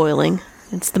below boiling.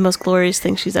 It's the most glorious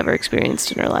thing she's ever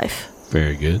experienced in her life.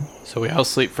 Very good. So we all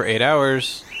sleep for 8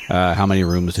 hours. How many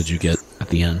rooms did you get at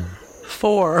the end?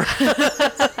 4.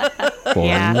 4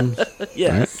 Yeah. rooms?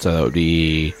 Yes. All right, so that would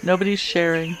be Nobody's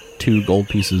sharing. 2 gold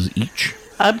pieces each.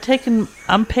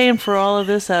 I'm paying for all of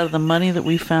this out of the money that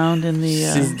we found in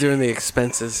the. She's doing the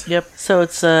expenses. Yep. So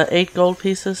it's 8 gold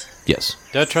pieces. Yes.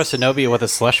 Don't trust Zenobia with a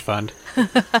slush fund.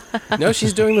 No,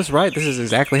 she's doing this right. This is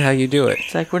exactly how you do it.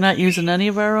 It's like we're not using any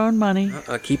of our own money,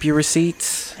 Keep your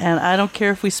receipts. and I don't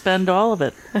care if we spend all of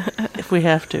it, if we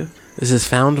have to. This is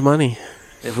found money.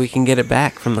 If we can get it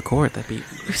back from the court, that'd be...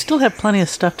 We still have plenty of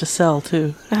stuff to sell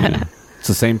too. Yeah. It's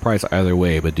the same price either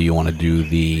way, but do you want to do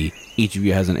each of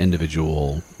you has an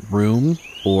individual room,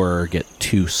 or get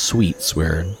 2 suites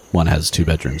where one has 2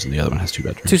 bedrooms and the other one has 2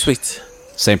 bedrooms? 2 sweets.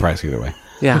 Same price either way.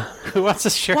 Yeah. Who wants to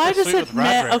share Why a does suite it with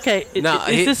matter? Roderick? Okay, No,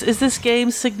 is this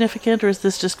game significant or is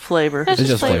this just flavor? That's It's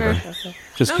just flavor.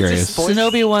 Just No, curious. just spoil-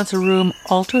 Zenobia wants a room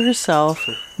all to herself,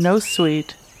 no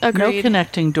suite, no Agreed.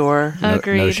 connecting door, No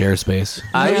Agreed. share space.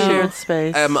 no I shared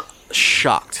space. am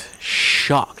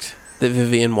shocked that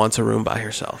Vivian wants a room by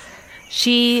herself.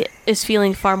 She is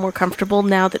feeling far more comfortable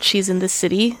now that she's in the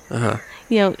city. Uh-huh.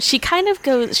 You know, she kind of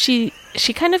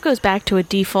goes back to a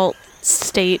default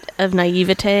state of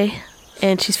naivete,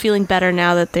 and she's feeling better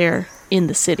now that they're in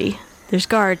the city. There's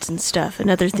guards and stuff and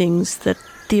other things that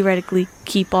theoretically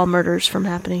keep all murders from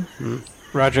happening.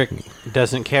 Roderick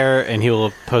doesn't care, and he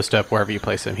will post up wherever you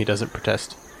place him. He doesn't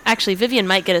protest. Actually, Vivian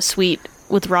might get a suite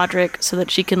with Roderick so that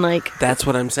she can, like... That's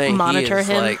what I'm saying. Monitor he is,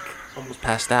 him. like, almost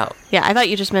passed out. Yeah, I thought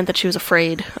you just meant that she was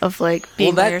afraid of, like,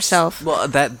 being by herself. Well,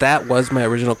 that was my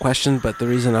original question, but the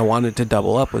reason I wanted to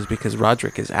double up was because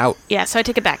Roderick is out. Yeah, so I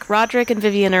take it back. Roderick and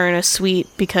Vivian are in a suite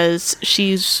because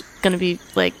she's going to be,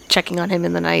 like, checking on him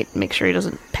in the night, make sure he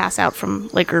doesn't pass out from,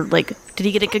 like, or, like, did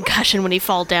he get a concussion when he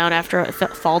fall down after,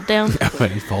 fall down? When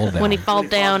he fall down. When he fall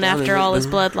down after all his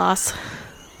and- blood loss.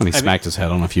 When he smacked his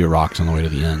head on a few rocks on the way to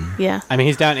the inn. Yeah. I mean,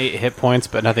 he's down 8 hit points,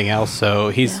 but nothing else. So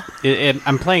he's.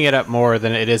 I'm playing it up more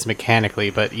than it is mechanically,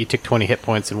 but you took 20 hit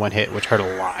points in one hit, which hurt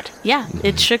a lot. Yeah,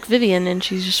 it shook Vivian, and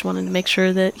she just wanted to make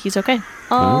sure that he's okay.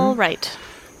 All right.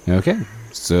 Okay.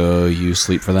 So you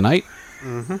sleep for the night.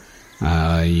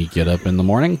 Mm-hmm. You get up in the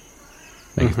morning.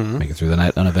 Make it through the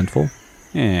night uneventful.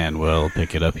 And we'll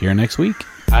pick it up here next week.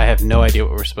 I have no idea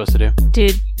what we're supposed to do.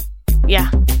 Dude, yeah.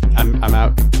 I'm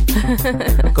out.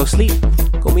 Go sleep.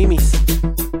 Go Mimi's.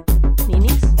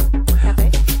 Nini's?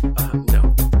 Cafe?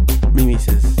 No. Mimi's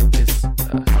is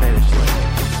Spanish.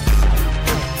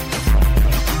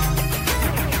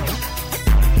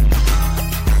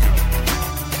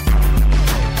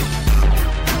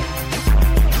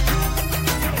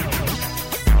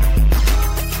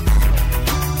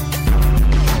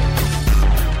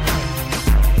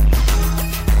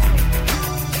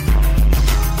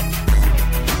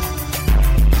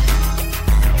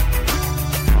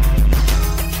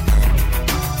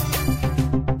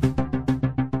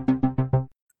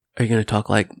 Are you going to talk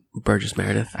like Burgess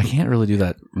Meredith? I can't really do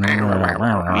that.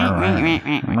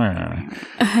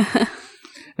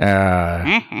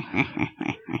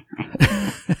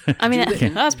 I mean,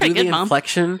 that was pretty Do good, the Mom.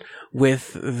 inflection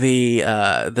with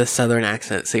the southern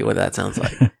accent. See what that sounds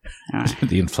like.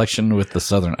 The inflection with the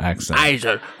southern accent.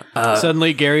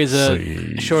 Suddenly, Gary's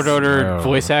a short order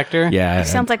voice actor. Yeah.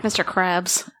 Sounds like Mr.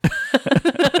 Krabs.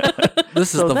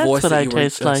 This is So the that's voice what that I you were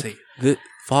taste gonna like. say. The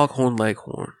Foghorn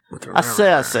Leghorn. With the-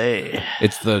 I say.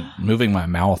 It's the moving my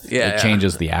mouth. Yeah, it yeah.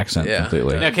 changes the accent Yeah.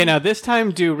 completely. Okay, now this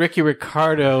time do Ricky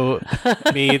Ricardo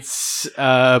meets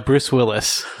Bruce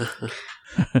Willis.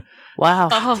 Wow.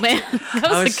 Oh, man.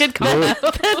 That was a good call.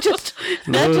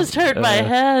 that just hurt my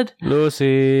head.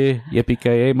 Lucy,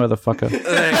 yippee-ki-yay, motherfucker.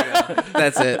 There you go.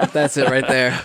 That's it. That's it right there.